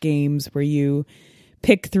sandbox games where you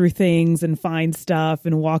pick through things and find stuff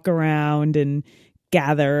and walk around and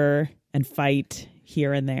gather and fight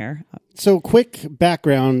here and there. So, quick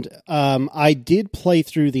background. I did play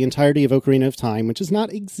through the entirety of Ocarina of Time, which is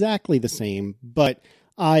not exactly the same, but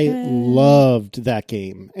I loved that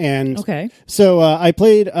game. And so I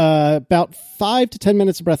played about 5 to 10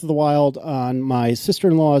 minutes of Breath of the Wild on my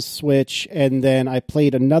sister-in-law's Switch, and then I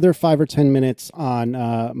played another 5 or 10 minutes on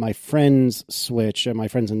my friend's Switch, my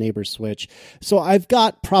friends and neighbors' Switch. So I've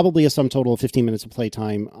got probably a sum total of 15 minutes of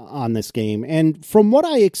playtime on this game. And from what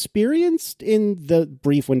I experienced in the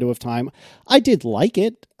brief window of time, I did like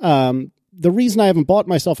it. The reason I haven't bought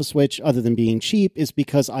myself a Switch, other than being cheap, is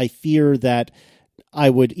because I fear that I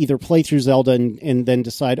would either play through Zelda and then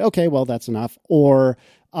decide, okay, well, that's enough, or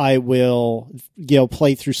I will,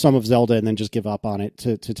 play through some of Zelda and then just give up on it,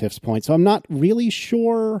 to Tiff's point. So I'm not really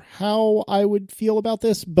sure how I would feel about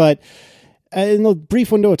this, but in the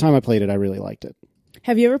brief window of time I played it, I really liked it.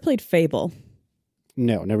 Have you ever played Fable?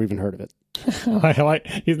 No, never even heard of it.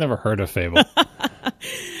 He's never heard of Fable.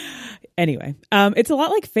 Anyway, it's a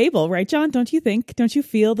lot like Fable, right, John? Don't you think? Don't you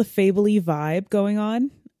feel the Fable-y vibe going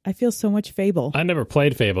on? I feel so much Fable. I never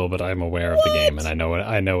played Fable, but I'm aware of the game, and I know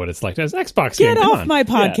what it's like. It's an Xbox game. Get off my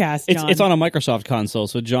podcast, yeah, John. It's on a Microsoft console,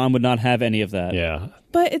 so John would not have any of that. Yeah,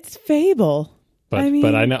 but it's Fable. But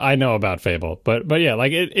I know about Fable. But yeah,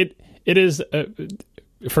 like it is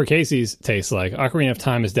for Casey's taste. Like Ocarina of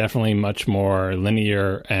Time is definitely much more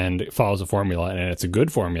linear and follows a formula, and it's a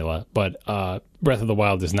good formula. But Breath of the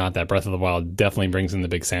Wild is not that. Breath of the Wild definitely brings in the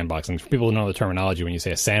big sandbox. And for people who know the terminology, when you say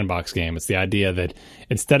a sandbox game, it's the idea that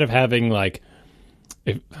instead of having like,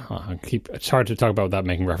 it's hard to talk about without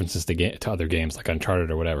making references to other games like Uncharted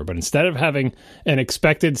or whatever. But instead of having an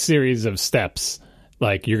expected series of steps,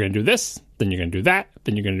 like you're going to do this, then you're going to do that,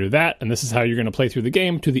 then you're going to do that, and this is how you're going to play through the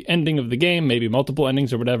game to the ending of the game, maybe multiple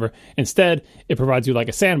endings or whatever. Instead, it provides you like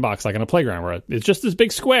a sandbox, like on a playground, where it's just this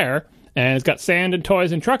big square, and it's got sand and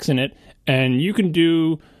toys and trucks in it, and you can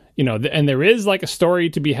do, and there is like a story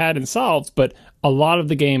to be had and solved, but a lot of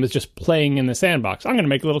the game is just playing in the sandbox. I'm going to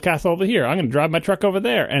make a little castle over here. I'm going to drive my truck over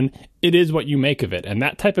there, and it is what you make of it. And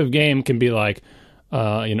that type of game can be like,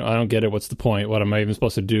 I don't get it. What's the point? What am I even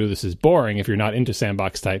supposed to do? This is boring if you're not into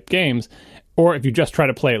sandbox type games. Or if you just try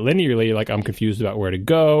to play it linearly, like I'm confused about where to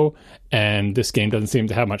go, and this game doesn't seem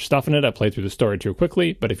to have much stuff in it. I played through the story too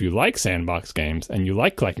quickly. But if you like sandbox games and you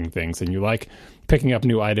like collecting things and you like picking up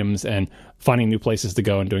new items and finding new places to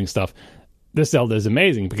go and doing stuff, this Zelda is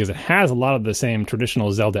amazing because it has a lot of the same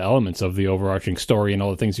traditional Zelda elements of the overarching story and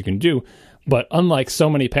all the things you can do. But unlike so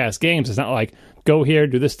many past games, it's not like, go here,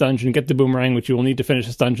 do this dungeon, get the boomerang, which you will need to finish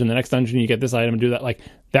this dungeon. The next dungeon, you get this item and do that. Like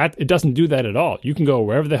that, it doesn't do that at all. You can go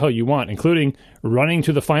wherever the hell you want, including running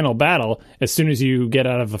to the final battle as soon as you get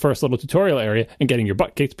out of the first little tutorial area and getting your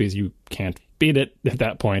butt kicked because you can't beat it at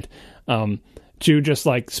that point. To just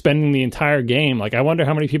like spending the entire game. Like I wonder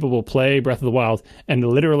how many people will play Breath of the Wild and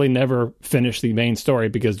literally never finish the main story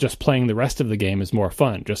because just playing the rest of the game is more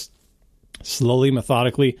fun. Just slowly,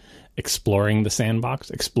 methodically exploring the sandbox,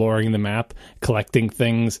 exploring the map, collecting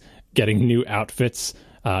things, getting new outfits,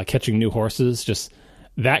 catching new horses. Just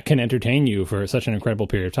that can entertain you for such an incredible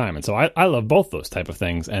period of time. And so I love both those type of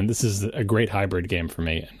things, and this is a great hybrid game for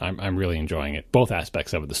me. I'm really enjoying it, both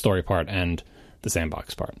aspects of it, the story part and the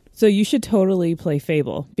sandbox part. So you should totally play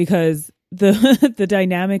Fable, because the the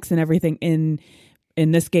dynamics and everything in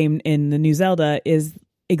this game, in the new Zelda, is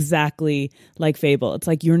exactly like Fable. It's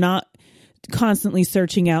like you're not constantly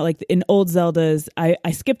searching out, like in old Zeldas.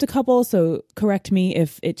 I skipped a couple, so correct me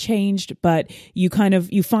if it changed, but you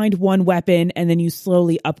find one weapon and then you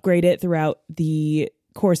slowly upgrade it throughout the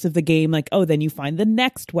course of the game. Like, oh, then you find the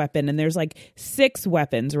next weapon, and there's like 6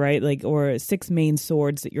 weapons, right? Like, or 6 main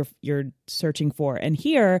swords that you're searching for. And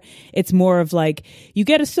here it's more of like, you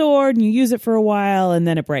get a sword and you use it for a while and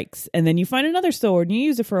then it breaks, and then you find another sword and you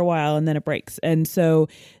use it for a while and then it breaks. And so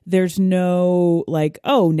there's no like,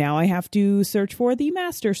 oh, now I have to search for the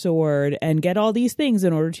master sword and get all these things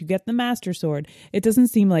in order to get the master sword. It doesn't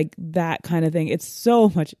seem like that kind of thing. It's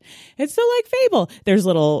so like Fable. There's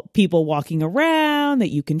little people walking around that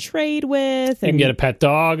you can trade with. You can get a pet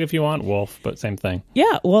dog if you want, wolf, but same thing.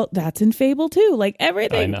 Yeah, well, that's in Fable too. Like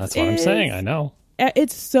everything. I know, that's what I'm saying. I know.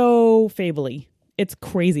 It's so Fable-y. It's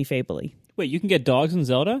crazy Fable-y. Wait, you can get dogs in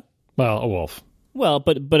Zelda? Well, a wolf. Well,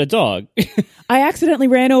 but a dog. I accidentally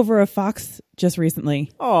ran over a fox just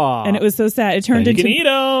recently. Aw. And it was so sad. It turned You into can eat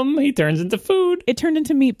him. He turns into food. It turned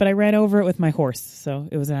into meat, but I ran over it with my horse, so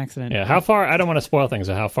it was an accident. Yeah, how far? I don't want to spoil things.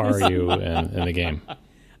 So how far are you in the game?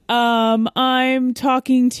 I'm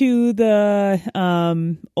talking to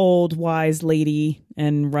the old wise lady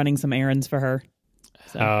and running some errands for her.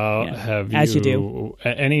 So, yeah. Have As you do.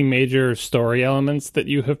 Any major story elements that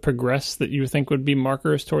you have progressed that you think would be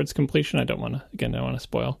markers towards completion? I don't want to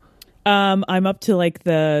spoil. I'm up to like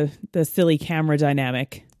the silly camera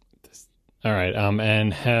dynamic. All right.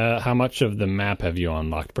 And how much of the map have you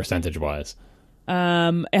unlocked percentage wise?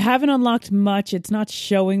 I haven't unlocked much. It's not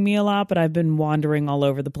showing me a lot, but I've been wandering all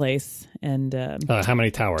over the place. And how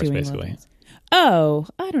many towers, basically? Oh,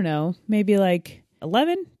 I don't know. Maybe like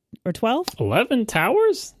 11 or 12. 11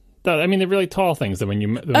 towers? I mean, they're really tall things that when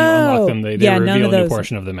you unlock them, they reveal a new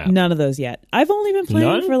portion of the map. None of those yet. I've only been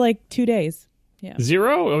playing for like 2 days. Yeah.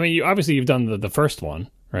 0? I mean, you've done the first one,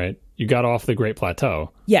 right? You got off the Great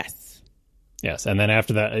Plateau. Yes. Yes, and then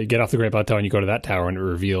after that, you get off the Great Plateau and you go to that tower and it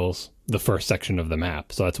reveals the first section of the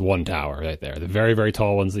map. So that's one tower right there. The very, very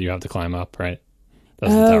tall ones that you have to climb up, right?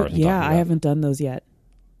 Those are the towers yeah, I haven't done those yet.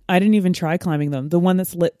 I didn't even try climbing them. The one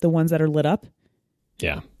that's lit, the ones that are lit up.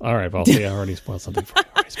 Yeah. All right. Well, see, I already spoiled something for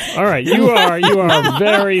you. All right. You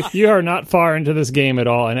are not far into this game at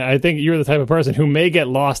all. And I think you're the type of person who may get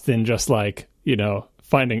lost in just like,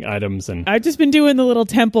 finding items. And I've just been doing the little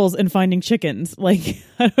temples and finding chickens. Like,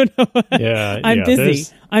 I don't know. Yeah. I'm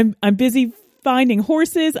busy. I'm busy finding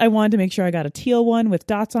horses. I wanted to make sure I got a teal one with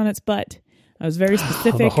dots on its butt. I was very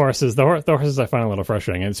specific. The horses I find a little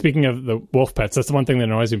frustrating. And speaking of the wolf pets, that's the one thing that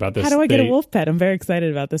annoys me about this. How do I get a wolf pet? I'm very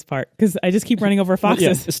excited about this part because I just keep running over foxes.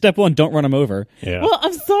 Well, yeah. Step 1, don't run them over. Yeah. Well,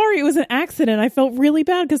 I'm sorry. It was an accident. I felt really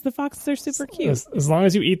bad because the foxes are super cute. As long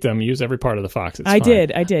as you eat them, use every part of the fox. It's I fine.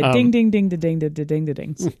 did. Ding, ding, ding, ding, ding, ding, ding,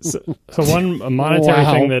 ding. So one monetary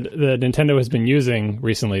thing that Nintendo has been using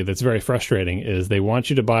recently that's very frustrating is they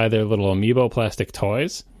want you to buy their little amiibo plastic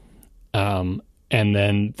toys. And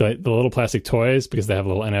then the little plastic toys, because they have a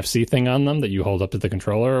little NFC thing on them that you hold up to the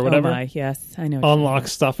controller or whatever. Oh my, yes, I know. Unlock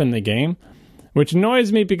stuff in the game, which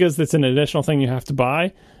annoys me because it's an additional thing you have to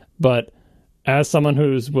buy. But as someone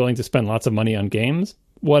who's willing to spend lots of money on games,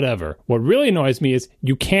 whatever. What really annoys me is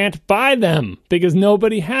you can't buy them because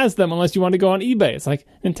nobody has them unless you want to go on eBay. It's like,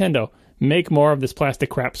 Nintendo, make more of this plastic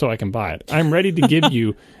crap so I can buy it. I'm ready to give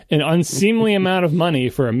you an unseemly amount of money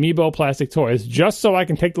for amiibo plastic toys just so I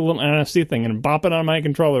can take the little NFC thing and bop it on my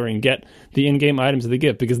controller and get the in-game items that they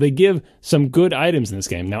give, because they give some good items in this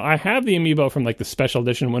game. Now, I have the amiibo from like the special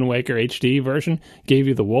edition Wind Waker HD version, gave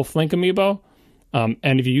you the Wolf Link amiibo.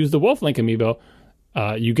 And if you use the Wolf Link amiibo,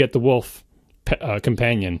 you get the Wolf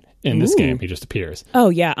companion in this game. He just appears. Oh,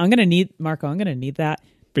 yeah. I'm going to need that.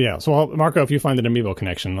 But yeah, so Marco, if you find an amiibo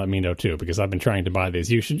connection, let me know too, because I've been trying to buy these.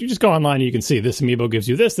 You just go online and you can see this amiibo gives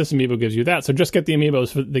you this amiibo gives you that. So just get the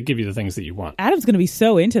amiibos that give you the things that you want. Adam's going to be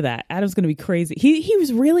so into that. Adam's going to be crazy.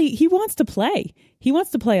 He wants to play. He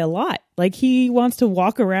wants to play a lot. Like he wants to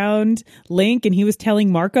walk around Link, and he was telling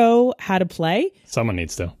Marco how to play. Someone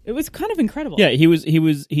needs to. It was kind of incredible. Yeah, he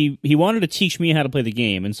wanted to teach me how to play the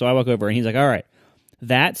game, and so I walk over and he's like, "All right.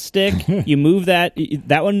 That stick, you move that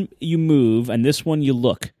one you move, and this one you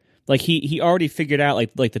look." Like he already figured out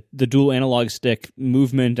like the dual analog stick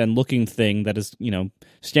movement and looking thing that is,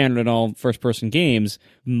 standard in all first person games.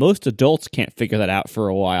 Most adults can't figure that out for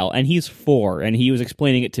a while, and he's 4, and he was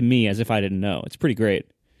explaining it to me as if I didn't know. It's pretty great.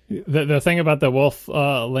 The thing about the Wolf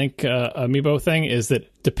Link amiibo thing is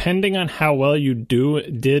that depending on how well you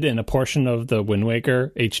did in a portion of the Wind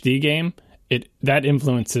Waker HD game, that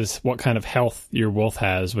influences what kind of health your wolf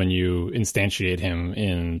has when you instantiate him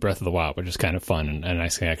in Breath of the Wild, which is kind of fun and a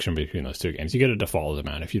nice connection between those two games. You get a default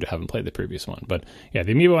amount if you haven't played the previous one. But yeah,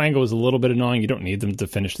 the amiibo angle is a little bit annoying. You don't need them to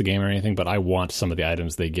finish the game or anything, but I want some of the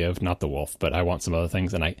items they give, not the wolf, but I want some other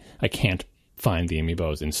things, and I can't find the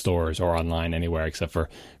amiibos in stores or online anywhere except for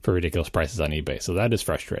ridiculous prices on eBay. So that is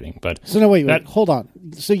frustrating. But so no, wait, hold on.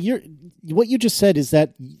 So what you just said is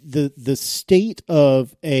that the state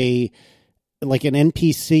of like an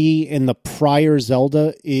NPC in the prior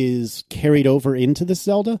Zelda is carried over into this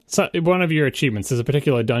Zelda? So one of your achievements is a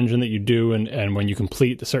particular dungeon that you do, and when you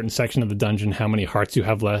complete a certain section of the dungeon, how many hearts you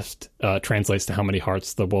have left translates to how many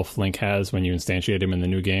hearts the Wolf Link has when you instantiate him in the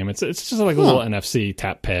new game. It's just like a little NFC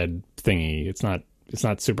tap pad thingy. It's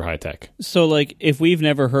not super high tech. So, like, if we've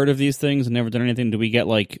never heard of these things and never done anything, do we get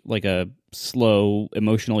like a slow,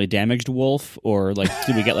 emotionally damaged wolf, or like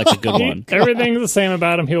do we get like a good one? Everything's the same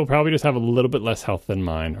about him. He'll probably just have a little bit less health than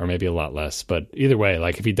mine, or maybe a lot less. But either way,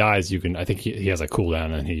 like if he dies, I think he has a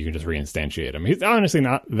cooldown, and you can just reinstantiate him. He's honestly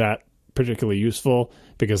not that particularly useful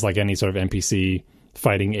because, like any sort of NPC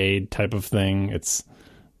fighting aid type of thing, it's.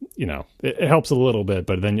 It helps a little bit,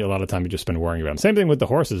 but then a lot of time you just spend worrying about them. Same thing with the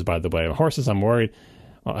horses, by the way. Horses, I'm worried.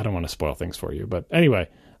 Well, I don't want to spoil things for you, but anyway,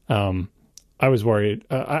 I was worried.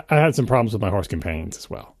 I had some problems with my horse companions as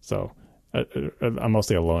well, so I'm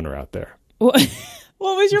mostly a loner out there. What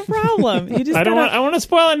was your problem? You just I want to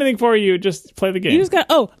spoil anything for you. Just play the game. You just got.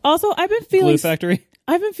 Oh, also, I've been feeling Glue Factory.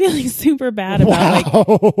 I've been feeling super bad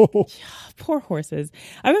about poor horses.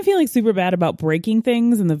 I've been feeling super bad about breaking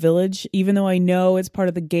things in the village, even though I know it's part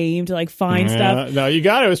of the game to like find stuff. No, you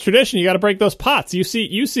got it. It's tradition. You got to break those pots. You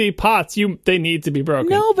see pots. They need to be broken.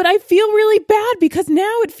 No, but I feel really bad because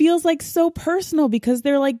now it feels like so personal because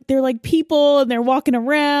they're like people and they're walking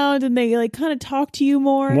around and they like kind of talk to you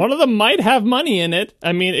more. One of them might have money in it.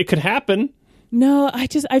 I mean, it could happen. No, I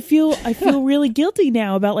feel really guilty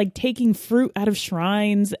now about like taking fruit out of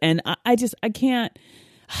shrines, and I can't.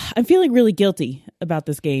 I'm feeling really guilty about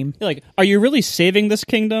this game. You're like, are you really saving this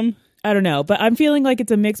kingdom? I don't know, but I'm feeling like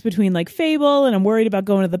it's a mix between like Fable, and I'm worried about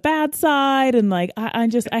going to the bad side, and like I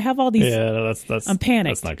have all these. Yeah, that's. I'm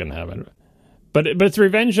panicked. That's not going to happen. But it's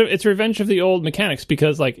revenge of the old mechanics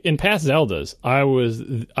because like in past Zeldas, I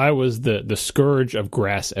was the scourge of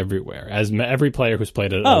grass everywhere. As every player who's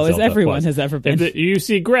played it, as everyone has ever been. If you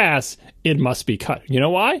see grass, it must be cut. You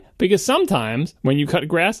know why? Because sometimes when you cut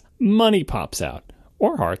grass, money pops out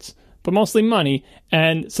or hearts, but mostly money.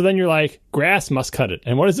 And so then you're like, grass must cut it.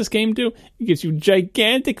 And what does this game do? It gives you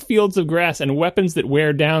gigantic fields of grass and weapons that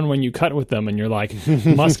wear down when you cut with them. And you're like,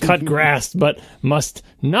 must cut grass, but must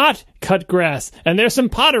not cut grass. And there's some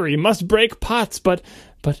pottery, must break pots, but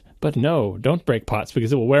no, don't break pots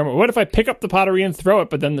because it will wear more. What if I pick up the pottery and throw it,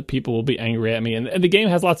 but then the people will be angry at me? And the game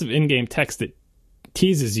has lots of in-game text that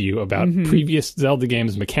teases you about previous Zelda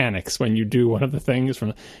games mechanics when you do one of the things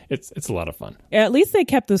from it's a lot of fun. Yeah, at least they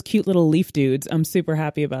kept those cute little leaf dudes. I'm super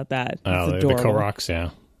happy about that. Oh, the Koroks,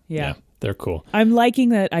 yeah, they're cool. I'm liking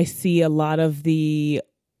that I see a lot of the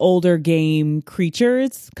older game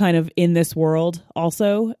creatures kind of in this world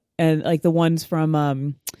also, and like the ones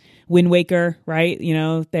from Wind Waker, right?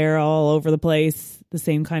 They're all over the place, the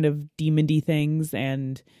same kind of demon-y things.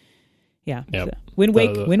 And yeah. Yep. So, Wind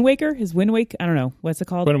Waker? Is Wind Wake? I don't know. What's it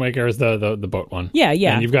called? Wind Waker is the boat one. Yeah.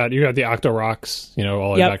 And you've got the Octorocks,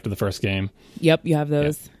 all the way back to the first game. Yep, you have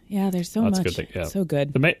those. Yeah, there's so much. Good thing. Yeah. So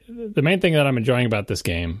good. The main thing that I'm enjoying about this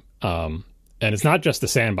game, and it's not just the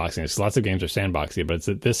sandboxing. It's lots of games are sandboxy,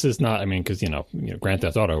 but this is not. I mean, because Grand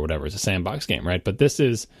Theft Auto or whatever is a sandbox game, right? But this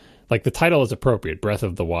is like the title is appropriate. Breath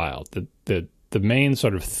of the Wild. The main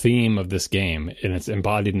sort of theme of this game, and it's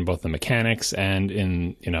embodied in both the mechanics and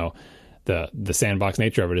in the sandbox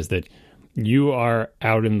nature of it, is that you are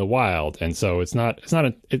out in the wild, and so it's not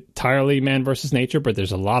entirely man versus nature, but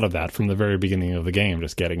there's a lot of that from the very beginning of the game,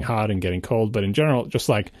 just getting hot and getting cold, but in general, just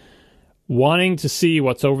like wanting to see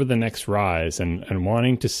what's over the next rise and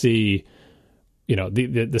wanting to see,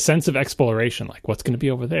 the sense of exploration, like what's going to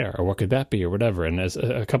be over there, or what could that be, or whatever. And as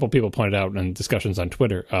a couple people pointed out in discussions on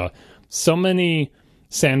Twitter, so many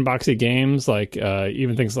sandboxy games, like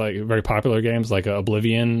even things like very popular games like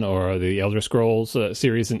Oblivion or the Elder Scrolls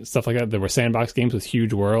series and stuff like that, there were sandbox games with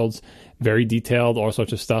huge worlds, very detailed, all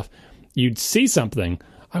sorts of stuff. You'd see something,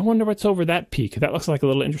 I wonder what's over that peak, that looks like a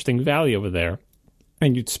little interesting valley over there,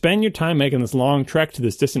 and you'd spend your time making this long trek to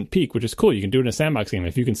this distant peak, which is cool. You can do it in a sandbox game.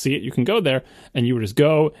 If you can see it, you can go there, and you would just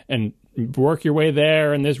go and work your way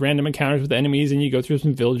there, and there's random encounters with enemies, and you go through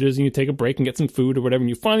some villages, and you take a break and get some food or whatever, and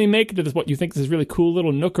you finally make it to this, what you think is this really cool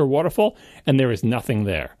little nook or waterfall, and there is nothing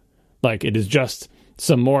there. Like, it is just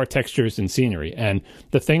some more textures and scenery. And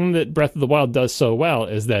the thing that Breath of the Wild does so well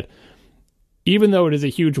is that even though it is a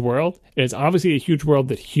huge world, it is obviously a huge world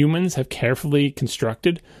that humans have carefully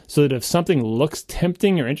constructed so that if something looks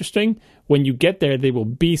tempting or interesting, when you get there, there will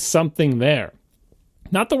be something there.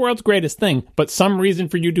 Not the world's greatest thing, but some reason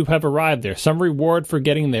for you to have arrived there, some reward for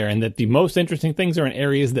getting there, and that the most interesting things are in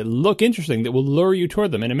areas that look interesting, that will lure you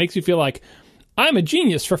toward them. And it makes you feel like, I'm a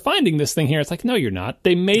genius for finding this thing here. It's like, no, you're not.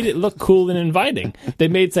 They made it look cool and inviting. They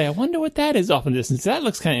made say, I wonder what that is off in the distance. That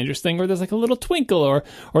looks kind of interesting. Or there's like a little twinkle, or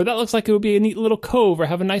that looks like it would be a neat little cove, or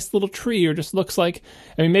have a nice little tree, or just looks like,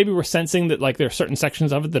 I mean, maybe we're sensing that like there are certain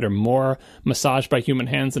sections of it that are more massaged by human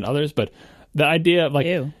hands than others, but the idea of like,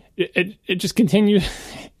 it just continues.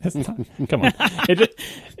 Come on.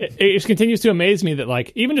 It just continues to amaze me that,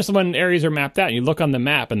 like, even just when areas are mapped out, and you look on the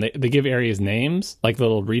map and they give areas names, like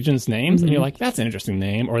little regions names, and you're like, that's an interesting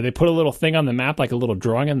name. Or they put a little thing on the map, like a little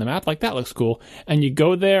drawing on the map, like that looks cool. And you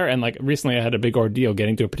go there, and like recently I had a big ordeal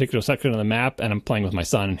getting to a particular section of the map, and I'm playing with my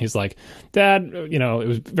son, and he's like, Dad, it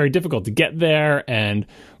was very difficult to get there, and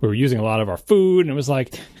we were using a lot of our food, and it was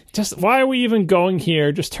like, just why are we even going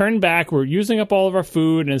here? Just turn back. We're using up all of our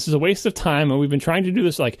food, and this is a waste of time. And we've been trying to do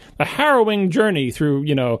this like a harrowing journey through,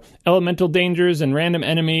 elemental dangers and random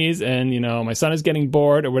enemies. And, my son is getting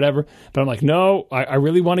bored or whatever. But I'm like, no, I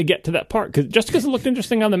really want to get to that part just because it looked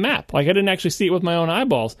interesting on the map. Like, I didn't actually see it with my own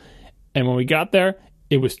eyeballs. And when we got there,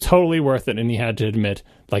 it was totally worth it. And he had to admit,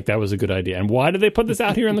 like, that was a good idea. And why did they put this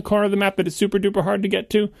out here in the corner of the map that is super duper hard to get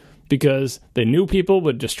to? Because they knew people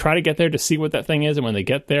would just try to get there to see what that thing is, and when they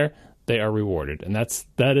get there, they are rewarded. And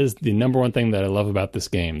that is the number one thing that I love about this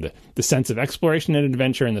game, the sense of exploration and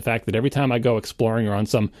adventure, and the fact that every time I go exploring or on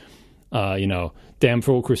some, damn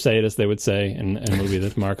fool crusade, as they would say in a movie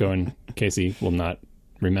that Marco and Casey will not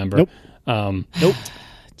remember. Nope.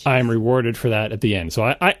 I am rewarded for that at the end. So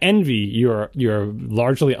I envy your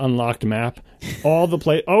largely unlocked map. All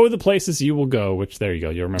the places you will go, which there you go,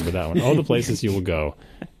 you'll remember that one. All the places you will go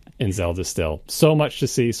in Zelda still. So much to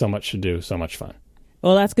see, so much to do, so much fun.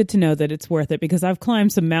 Well, that's good to know that it's worth it, because I've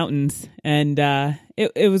climbed some mountains, and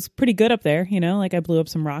it was pretty good up there, like I blew up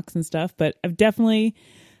some rocks and stuff, but I've definitely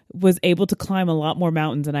was able to climb a lot more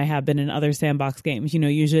mountains than I have been in other sandbox games.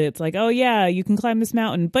 Usually it's like, oh yeah, you can climb this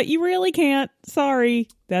mountain, but you really can't. Sorry.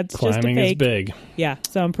 That's climbing just a fake. Is big. Yeah,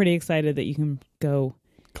 so I'm pretty excited that you can go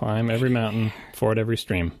climb every mountain, ford every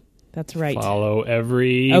stream. That's right. Follow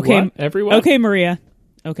every every what? Okay, Maria.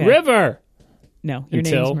 Okay. River. No, your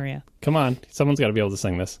name's Maria. Come on, someone's got to be able to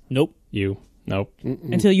sing this. Nope. You. Nope.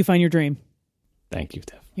 Until you find your dream. Thank you,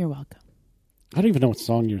 Tiff. You're welcome. I don't even know what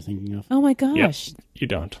song you're thinking of. Oh my gosh. Yep, you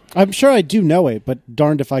don't. I'm sure I do know it, but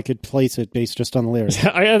darned if I could place it based just on the lyrics.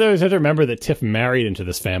 I always have to remember that Tiff married into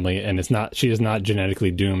this family, and she is not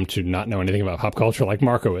genetically doomed to not know anything about pop culture like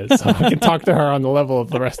Marco is. So I can talk to her on the level of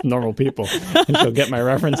the rest of normal people, and she'll get my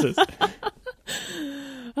references.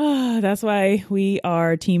 That's why we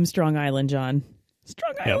are Team Strong Island, John.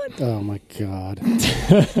 Strong Island. Oh my God.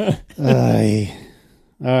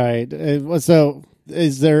 All right. So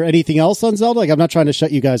is there anything else on Zelda? Like, I'm not trying to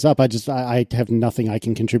shut you guys up. I have nothing I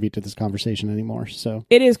can contribute to this conversation anymore. So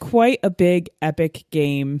it is quite a big, epic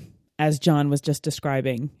game, as John was just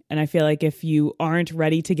describing. And I feel like if you aren't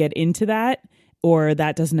ready to get into that, or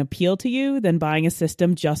that doesn't appeal to you, then buying a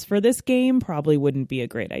system just for this game probably wouldn't be a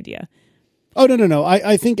great idea. Oh, no.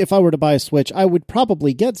 I think if I were to buy a Switch, I would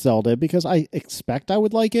probably get Zelda because I expect I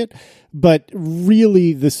would like it. But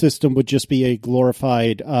really, the system would just be a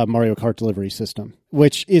glorified Mario Kart delivery system,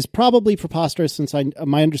 which is probably preposterous since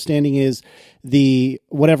my understanding is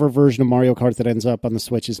whatever version of Mario Kart that ends up on the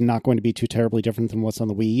Switch is not going to be too terribly different than what's on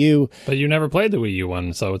the Wii U. But you never played the Wii U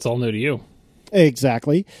one, so it's all new to you.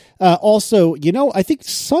 Exactly. Also, I think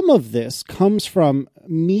some of this comes from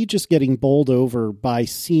me just getting bowled over by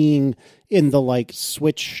seeing in the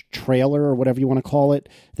Switch trailer or whatever you want to call it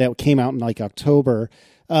that came out in October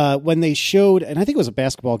when they showed, and I think it was a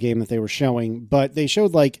basketball game that they were showing, but they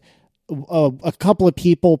showed a couple of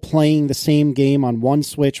people playing the same game on one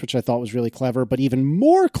Switch, which I thought was really clever. But even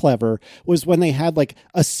more clever was when they had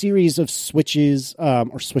a series of switches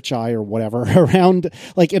or switch eye or whatever around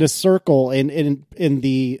in a circle. And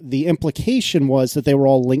the implication was that they were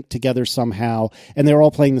all linked together somehow and they were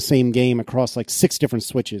all playing the same game across 6 different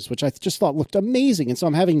switches, which I just thought looked amazing. And so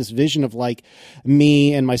I'm having this vision of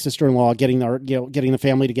me and my sister-in-law getting the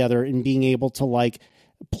family together and being able to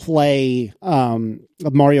play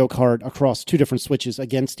Mario Kart across 2 different Switches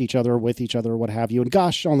against each other, with each other, what have you. And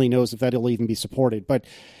gosh only knows if that'll even be supported. But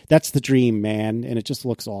that's the dream, man, and it just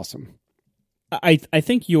looks awesome. I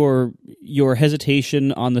think your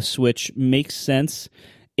hesitation on the Switch makes sense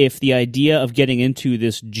if the idea of getting into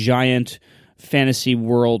this giant fantasy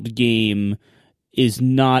world game is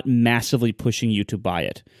not massively pushing you to buy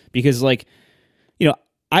it. Because, like, you know,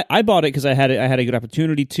 I bought it because I had a good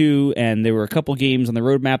opportunity to, and there were a couple games on the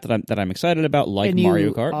roadmap that I'm excited about, like and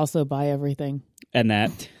Mario Kart. Also buy everything. And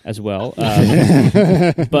that as well.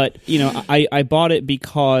 But, you know, I bought it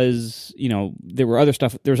because, you know, there was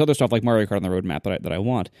other stuff like Mario Kart on the roadmap that I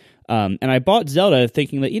want. And I bought Zelda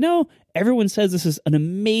thinking that, you know, everyone says this is an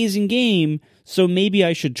amazing game, so maybe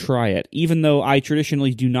I should try it, even though I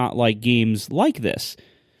traditionally do not like games like this.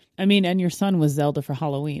 I mean, and your son was Zelda for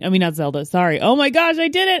Halloween. I mean, not Zelda. Sorry. Oh my gosh, I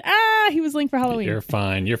did it. He was Link for Halloween. You're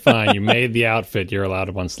fine. You're fine. You made the outfit. You're allowed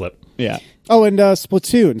one slip. Yeah. Oh, and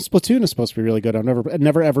Splatoon. Splatoon is supposed to be really good. I've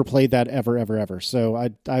never ever played that ever. So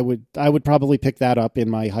I would probably pick that up in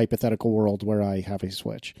my hypothetical world where I have a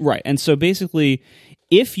Switch. Right. And so basically,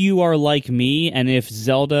 if you are like me, and if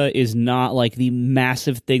Zelda is not like the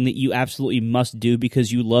massive thing that you absolutely must do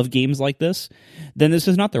because you love games like this, then this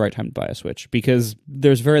is not the right time to buy a Switch, because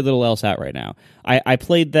there's very little else out right now. I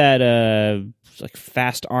played that like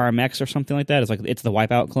Fast RMX or something like that. It's the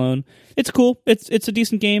Wipeout clone. It's cool. It's a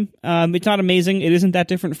decent game. It's not amazing. It isn't that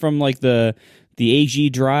different from like the AG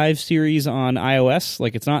Drive series on iOS.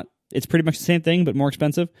 Like it's pretty much the same thing but more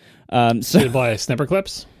expensive. So you buy Snipper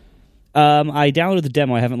Clips? I downloaded the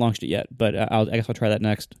demo. I haven't launched it yet, but I guess I'll try that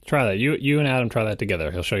next. Try that. You and Adam try that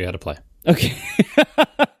together. He'll show you how to play. Okay.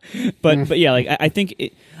 but yeah, like I think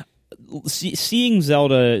seeing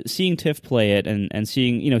Zelda, seeing Tiff play it, and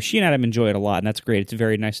seeing, you know, she and Adam enjoy it a lot, and that's great. It's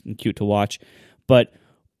very nice and cute to watch. But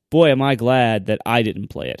boy, am I glad that I didn't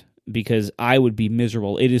play it, because I would be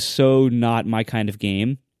miserable. It is so not my kind of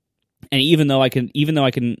game. And even though I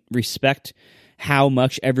can respect how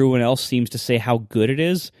much everyone else seems to say how good it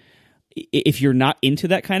is, if you're not into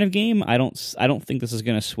that kind of game, I don't think this is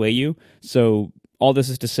going to sway you. So all this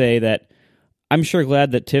is to say that I'm sure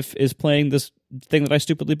glad that Tiff is playing this thing that I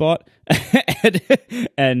stupidly bought.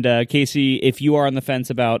 and Casey, if you are on the fence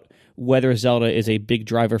about whether Zelda is a big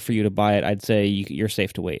driver for you to buy it, I'd say you're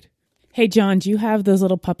safe to wait. Hey, John, do you have those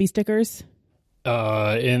little puppy stickers? For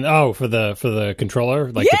the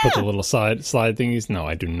controller, like to put the little slide thingies. No,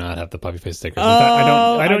 I do not have the puppy face stickers. In fact,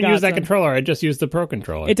 I don't use that controller. I just use the Pro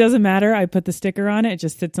controller. It doesn't matter. I put the sticker on it. It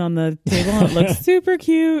just sits on the table and it looks super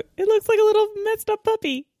cute. It looks like a little messed up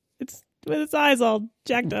puppy. It's with its eyes all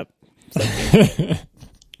jacked up. So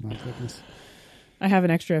My goodness. I have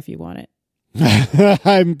an extra if you want it.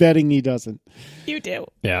 I'm betting he doesn't. You do.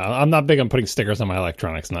 Yeah, I'm not big on putting stickers on my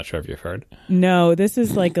electronics. I'm not sure if you've heard. No, this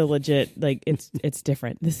is like a legit, like it's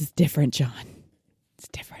different. This is different, John. It's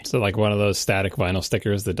different. So like one of those static vinyl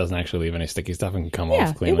stickers that doesn't actually leave any sticky stuff and can come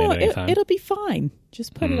off cleanly at any time. It'll be fine.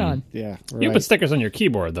 Just put it on. Yeah, right. You put stickers on your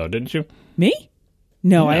keyboard though, didn't you? Me?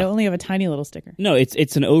 No, Yeah. I only have a tiny little sticker. No,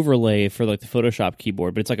 it's an overlay for like the Photoshop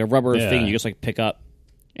keyboard, but it's like a rubber thing you just like pick up.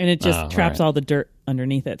 And it just traps right. all the dirt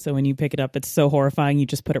underneath it. So when you pick it up, it's so horrifying. You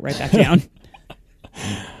just put it right back down.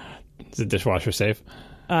 Is the dishwasher safe?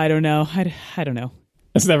 I don't know. I don't know.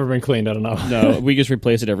 It's never been cleaned. I don't know. No, we just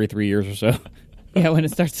replace it every 3 years or so. Yeah, when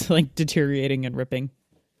it starts like deteriorating and ripping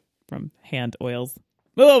from hand oils.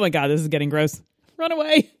 Oh my God, this is getting gross. Run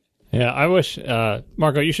away. Yeah, I wish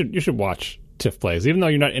Marco, you should watch Tiff plays. Even though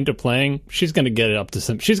you're not into playing, she's going to get up to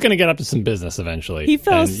some business eventually. He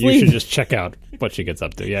fell and asleep. You should just check out what she gets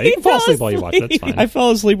up to. Yeah, you can fall asleep while you watch. That's fine. I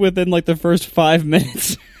fell asleep within like the first 5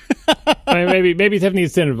 minutes. I mean, maybe Tiff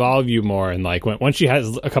needs to involve you more, and like once she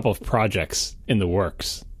has a couple of projects in the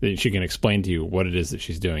works, that she can explain to you what it is that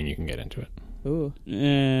she's doing. You can get into it. Ooh.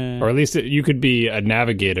 Or at least you could be a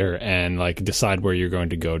navigator and like decide where you're going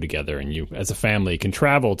to go together, and you as a family can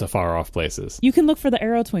travel to far off places. You can look for the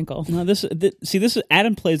arrow twinkle. No, this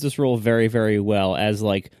Adam plays this role very, very well as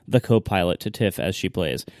like the co-pilot to Tiff as she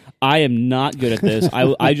plays. I am not good at this.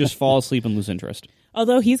 I just fall asleep and lose interest.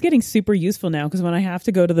 Although he's getting super useful now because when I have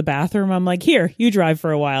to go to the bathroom, I'm like, here, you drive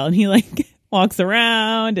for a while. And he like walks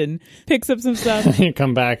around and picks up some stuff. You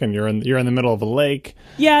come back and you're in the middle of a lake.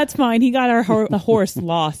 Yeah, it's fine. He got the horse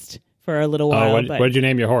lost for a little while. What did you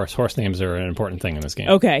name your horse? Horse names are an important thing in this game.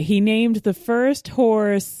 Okay, he named the first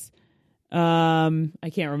horse. I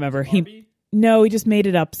can't remember. He just made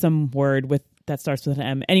it up some word that starts with an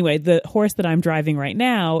M. Anyway, the horse that I'm driving right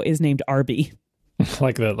now is named Arby.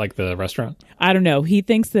 like the restaurant. I don't know. He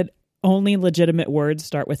thinks that only legitimate words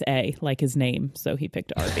start with A, like his name, so he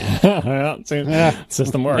picked Arby. Well,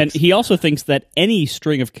 system works. And he also thinks that any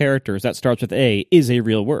string of characters that starts with A is a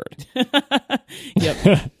real word.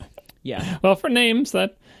 Yep. Yeah. Well, for names,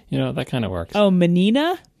 that kind of works. Oh,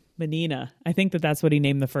 Menina? Menina. I think that's what he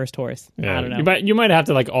named the first horse. Yeah, I don't know. You might have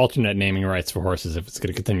to like alternate naming rights for horses if it's going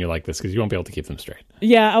to continue like this, because you won't be able to keep them straight.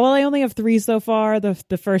 Yeah, well, I only have 3 so far.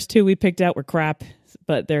 The first 2 we picked out were crap,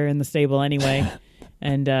 but they're in the stable anyway.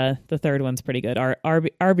 And the third one's pretty good.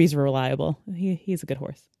 Arby's reliable. He's a good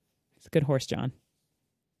horse. He's a good horse, John.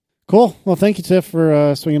 Cool. Well, thank you, Tiff,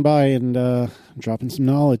 for swinging by and dropping some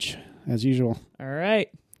knowledge, as usual. All right.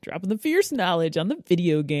 Dropping the fierce knowledge on the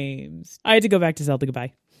video games. I had to go back to Zelda.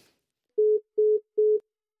 Goodbye.